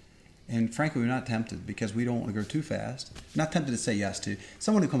process. And frankly, we're not tempted, because we don't want to go too fast. We're not tempted to say yes to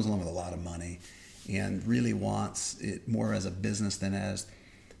someone who comes along with a lot of money and really wants it more as a business than as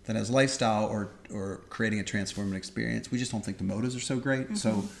lifestyle or creating a transformative experience. We just don't think the motives are so great,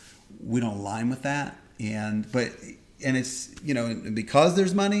 so we don't align with that. And it's, you know, because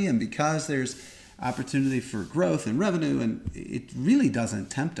there's money and because there's opportunity for growth and revenue, and it really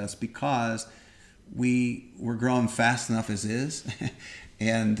doesn't tempt us, because we're growing fast enough as is,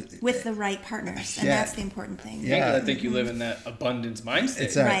 and with the right partners, and that's the important thing. Yeah, I think you live in that abundance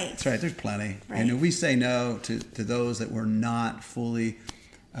mindset. That's right. There's plenty, and if we say no to those that we're not fully,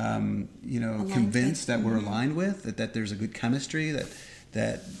 convinced that we're aligned with, that there's a good chemistry,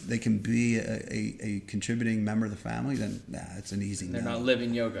 that they can be a contributing member of the family, then it's an easy They're no. not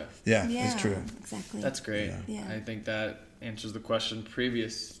living yoga. Yeah, that's true. Exactly. That's great. Yeah. I think that answers the question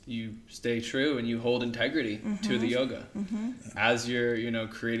previous. You stay true and you hold integrity to the yoga as you're,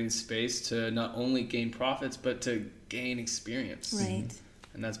 creating space to not only gain profits, but to gain experience. Right.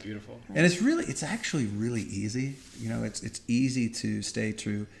 And that's beautiful. And it's actually really easy. It's easy to stay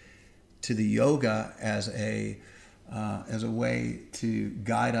true to the yoga as a way to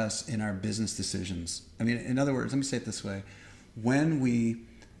guide us in our business decisions. I mean, in other words, let me say it this way. When we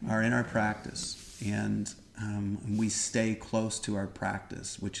are in our practice and we stay close to our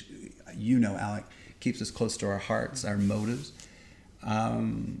practice, which Alec, keeps us close to our hearts, our motives,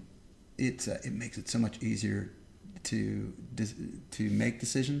 it makes it so much easier to make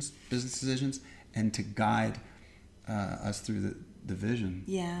decisions, business decisions, and to guide us through the vision.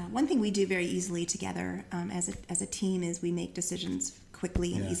 Yeah, one thing we do very easily together as a team is we make decisions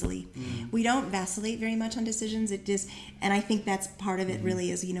quickly and easily. Mm-hmm. We don't vacillate very much on decisions. And I think that's part of it. Really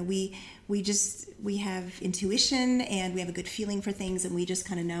is, we have intuition and we have a good feeling for things, and we just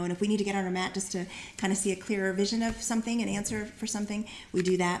kind of know. And if we need to get on our mat just to kind of see a clearer vision of something, an answer for something, we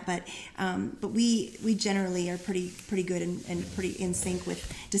do that. But we generally are pretty good and pretty in sync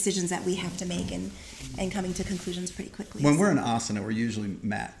with decisions that we have to make and coming to conclusions pretty quickly. When we're in asana, we're usually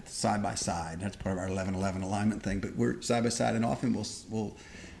mat side by side. That's part of our 11-11 alignment thing. But we're side by side, and often we'll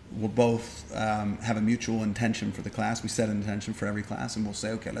both have a mutual intention for the class. We set an intention for every class, and we'll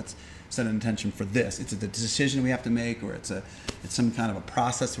say, okay, let's set an intention for this. It's a decision we have to make, or it's some kind of a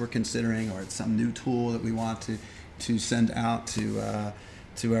process we're considering, or it's some new tool that we want to send out to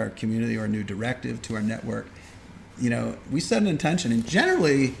our community, or a new directive to our network. We set an intention, and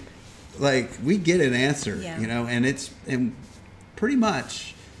generally, we get an answer. And pretty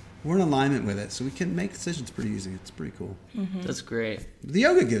much we're in alignment with it, so we can make decisions pretty easy. It's pretty cool. Mm-hmm. That's great. The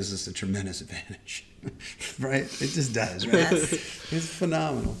yoga gives us a tremendous advantage, right? It just does, right? Yes. It's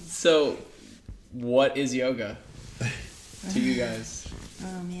phenomenal. So, what is yoga to you guys?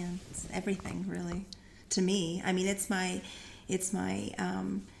 Oh man, it's everything really. To me, I mean, it's my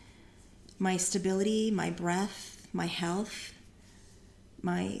my stability, my breath, my health,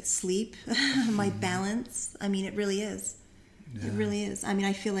 my sleep, my balance. I mean, it really is. Yeah. It really is. I mean,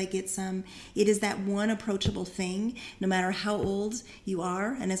 I feel like it is that one approachable thing, no matter how old you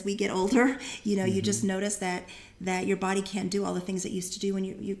are. And as we get older, you just notice that your body can't do all the things it used to do when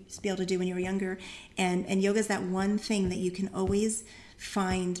you used to be able to do when you were younger. And yoga is that one thing that you can always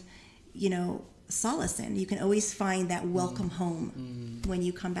find, solace in. You can always find that welcome home when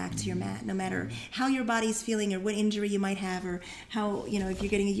you come back to your mat, no matter how your body's feeling or what injury you might have, or how, if you're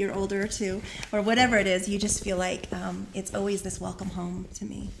getting a year older or two, or whatever it is, you just feel like it's always this welcome home to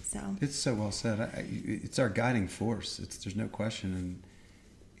me. So it's so well said. It's our guiding force. There's no question, and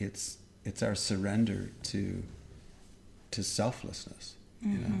it's our surrender to selflessness,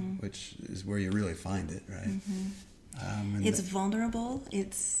 which is where you really find it, right? It's vulnerable.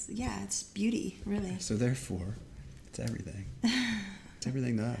 It's beauty, really. So therefore, it's everything. It's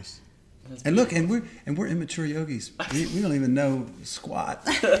everything to us. And look, and we're immature yogis. We don't even know squat,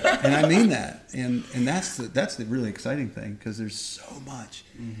 and I mean that. And that's the really exciting thing, because there's so much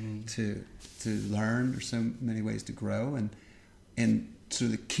to learn. There's so many ways to grow, and so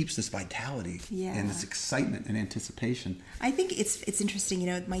that keeps this vitality and this excitement and anticipation. I think it's interesting,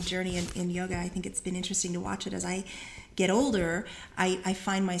 my journey in yoga. I think it's been interesting to watch it as I get older. I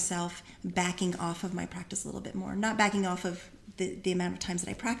find myself backing off of my practice a little bit more. Not backing off of the amount of times that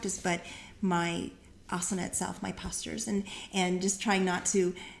I practice, but my asana itself, my postures, and just trying not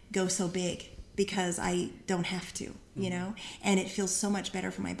to go so big, because I don't have to, and it feels so much better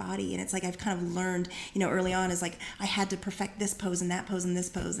for my body. And it's like I've kind of learned, early on, is like I had to perfect this pose and that pose and this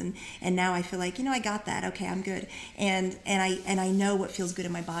pose, and now I feel like, I got that. Okay, I'm good, and I know what feels good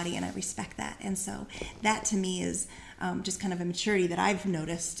in my body, and I respect that. And so that to me is just kind of a maturity that I've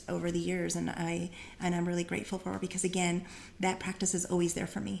noticed over the years, and I'm really grateful for, because again, that practice is always there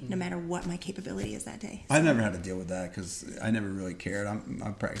for me, no matter what my capability is that day. I've never had to deal with that, because I never really cared. I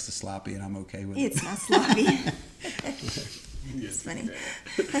practice the sloppy, and I'm okay with it. It's not sloppy. It's funny.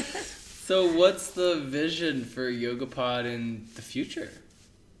 So what's the vision for YogaPod in the future?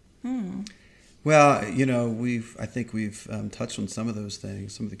 Well, I think we've touched on some of those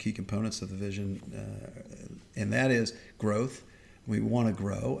things, some of the key components of the vision, and that is growth. We want to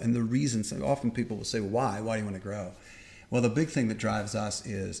grow, and the reasons. Often people will say, well, "Why? Why do you want to grow?" Well, the big thing that drives us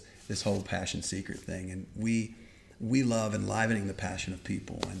is this whole passion secret thing, and we love enlivening the passion of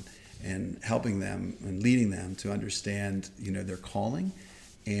people and helping them and leading them to understand, their calling,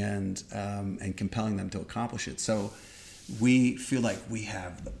 and compelling them to accomplish it. So we feel like we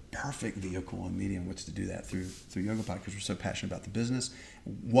have the perfect vehicle and medium which to do that through YogaPod, because we're so passionate about the business,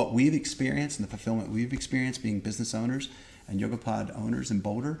 what we've experienced, and the fulfillment we've experienced being business owners and YogaPod owners in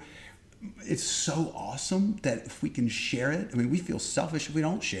Boulder. It's so awesome that if we can share it, we feel selfish if we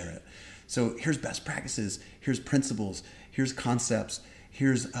don't share it. So here's best practices, here's principles, here's concepts,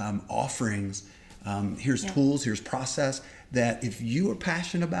 here's offerings, here's tools, here's process, that if you are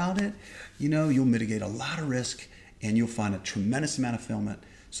passionate about it, you'll mitigate a lot of risk, and you'll find a tremendous amount of fulfillment.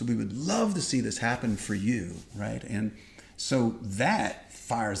 So we would love to see this happen for you, right? And so that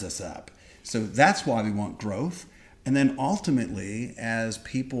fires us up. So that's why we want growth. And then ultimately, as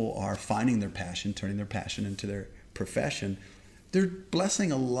people are finding their passion, turning their passion into their profession, they're blessing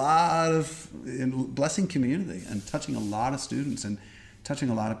community and touching a lot of students and touching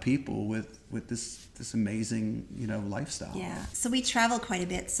a lot of people with this amazing lifestyle. Yeah. So we travel quite a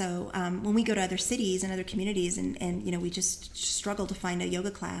bit. So when we go to other cities and other communities, and we just struggle to find a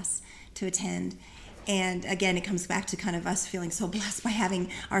yoga class to attend. And again, it comes back to kind of us feeling so blessed by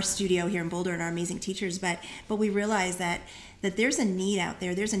having our studio here in Boulder and our amazing teachers. But we realize that there's a need out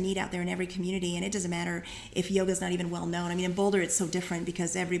there. There's a need out there in every community, and it doesn't matter if yoga is not even well known. In Boulder, it's so different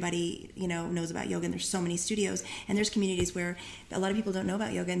because everybody knows about yoga, and there's so many studios. And there's communities where a lot of people don't know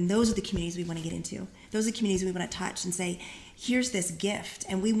about yoga, and those are the communities we want to get into. Those are the communities we want to touch and say, here's this gift.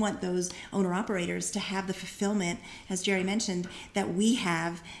 And we want those owner-operators to have the fulfillment, as Jerry mentioned, that we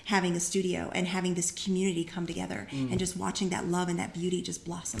have having a studio and having this community come together and just watching that love and that beauty just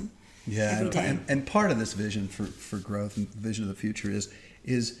blossom. Yeah, every day. And part of this vision for growth and vision of the future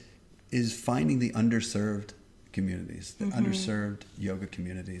is finding the underserved communities, the underserved yoga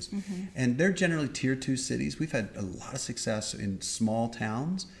communities. And they're generally tier 2 cities. We've had a lot of success in small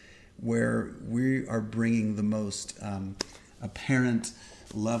towns where we are bringing the most apparent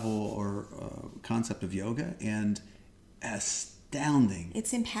level or concept of yoga, and astounding.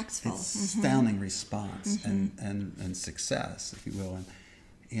 It's impactful. Astounding response and success, if you will.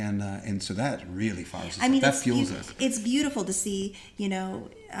 And so that really fires us up. That fuels us. It's beautiful to see,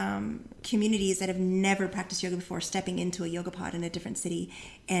 communities that have never practiced yoga before stepping into a YogaPod in a different city,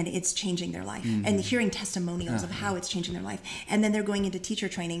 and it's changing their life. And hearing testimonials of how it's changing their life. And then they're going into teacher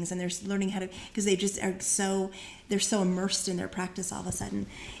trainings, and they're learning how to, because they just are they're so immersed in their practice all of a sudden.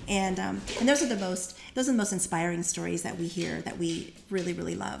 And those are the most inspiring stories that we hear, that we really,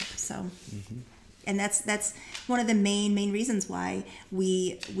 really love. So. And that's one of the main reasons why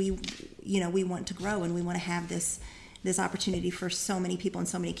we want to grow, and we want to have this opportunity for so many people in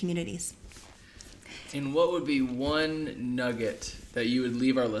so many communities. And what would be one nugget that you would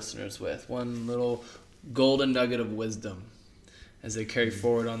leave our listeners with? One little golden nugget of wisdom as they carry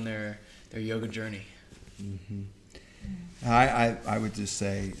forward on their yoga journey? Mm-hmm. I would just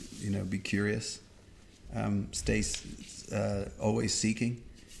say, be curious, stay always seeking,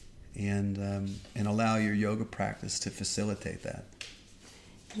 and allow your yoga practice to facilitate that.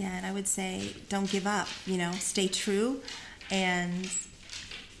 Yeah, and I would say don't give up. Stay true, and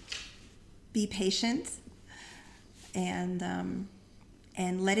be patient, and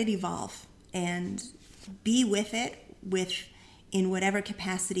let it evolve, and be with it in whatever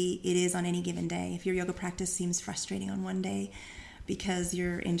capacity it is on any given day. If your yoga practice seems frustrating on one day because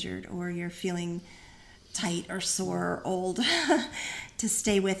you're injured or you're feeling tight or sore or old, to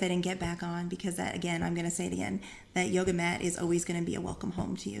stay with it and get back on, because that, again, I'm going to say it again, that yoga mat is always going to be a welcome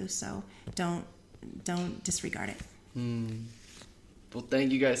home to you. So don't disregard it. Well,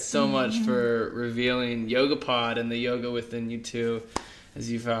 thank you guys so much for revealing YogaPod and the yoga within you two, as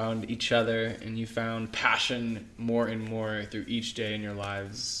you found each other and you found passion more and more through each day in your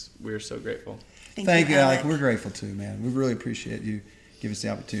lives. We're so grateful. Thank you, Alec. We're grateful too, man. We really appreciate you giving us the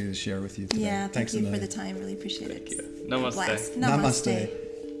opportunity to share with you today. Yeah, Thanks thank you for the time. Really appreciate it. Thank you. Namaste. Namaste.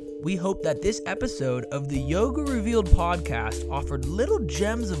 We hope that this episode of the Yoga Revealed podcast offered little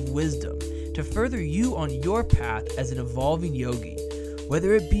gems of wisdom to further you on your path as an evolving yogi.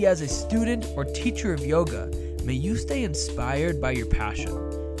 Whether it be as a student or teacher of yoga, may you stay inspired by your passion.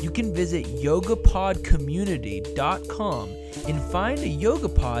 You can visit yogapodcommunity.com and find a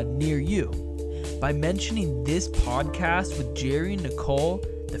YogaPod near you. By mentioning this podcast with Jerry and Nicole,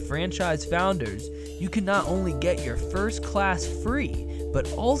 the franchise founders, you can not only get your first class free, but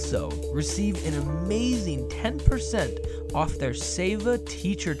also receive an amazing 10% off their Seva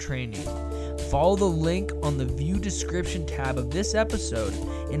teacher training. Follow the link on the view description tab of this episode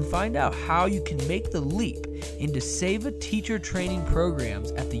and find out how you can make the leap into Seva teacher training programs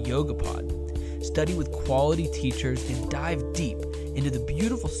at the YogaPod. Study with quality teachers and dive deep into the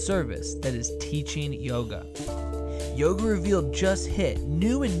beautiful service that is teaching yoga. Yoga Revealed just hit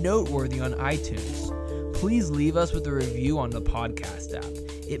new and noteworthy on iTunes. Please leave us with a review on the podcast app.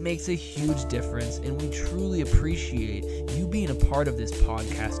 It makes a huge difference, and we truly appreciate you being a part of this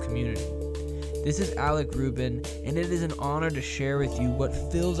podcast community. This is Alec Rubin, and it is an honor to share with you what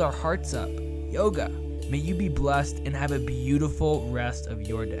fills our hearts up, yoga. May you be blessed and have a beautiful rest of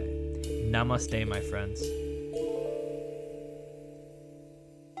your day. Namaste, my friends.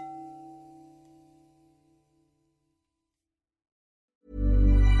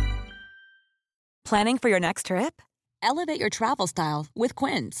 Planning for your next trip? Elevate your travel style with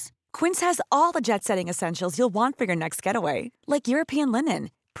Quince. Quince has all the jet-setting essentials you'll want for your next getaway, like European linen,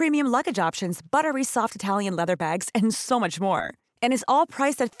 premium luggage options, buttery soft Italian leather bags, and so much more. And is all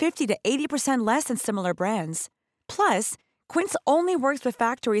priced at 50 to 80% less than similar brands. Plus, Quince only works with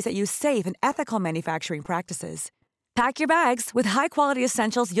factories that use safe and ethical manufacturing practices. Pack your bags with high-quality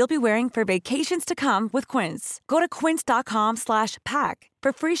essentials you'll be wearing for vacations to come with Quince. Go to quince.com/pack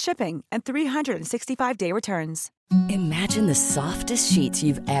for free shipping and 365-day returns. Imagine the softest sheets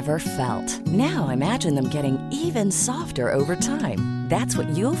you've ever felt. Now imagine them getting even softer over time. That's what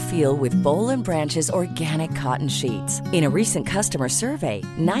you'll feel with Boll & Branch's organic cotton sheets. In a recent customer survey,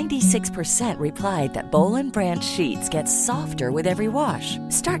 96% replied that Boll & Branch sheets get softer with every wash.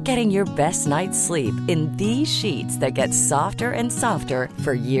 Start getting your best night's sleep in these sheets that get softer and softer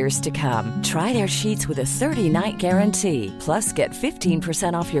for years to come. Try their sheets with a 30-night guarantee. Plus, get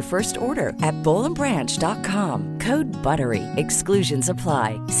 15% off your first order at bollandbranch.com. Code BUTTERY. Exclusions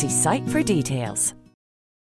apply. See site for details.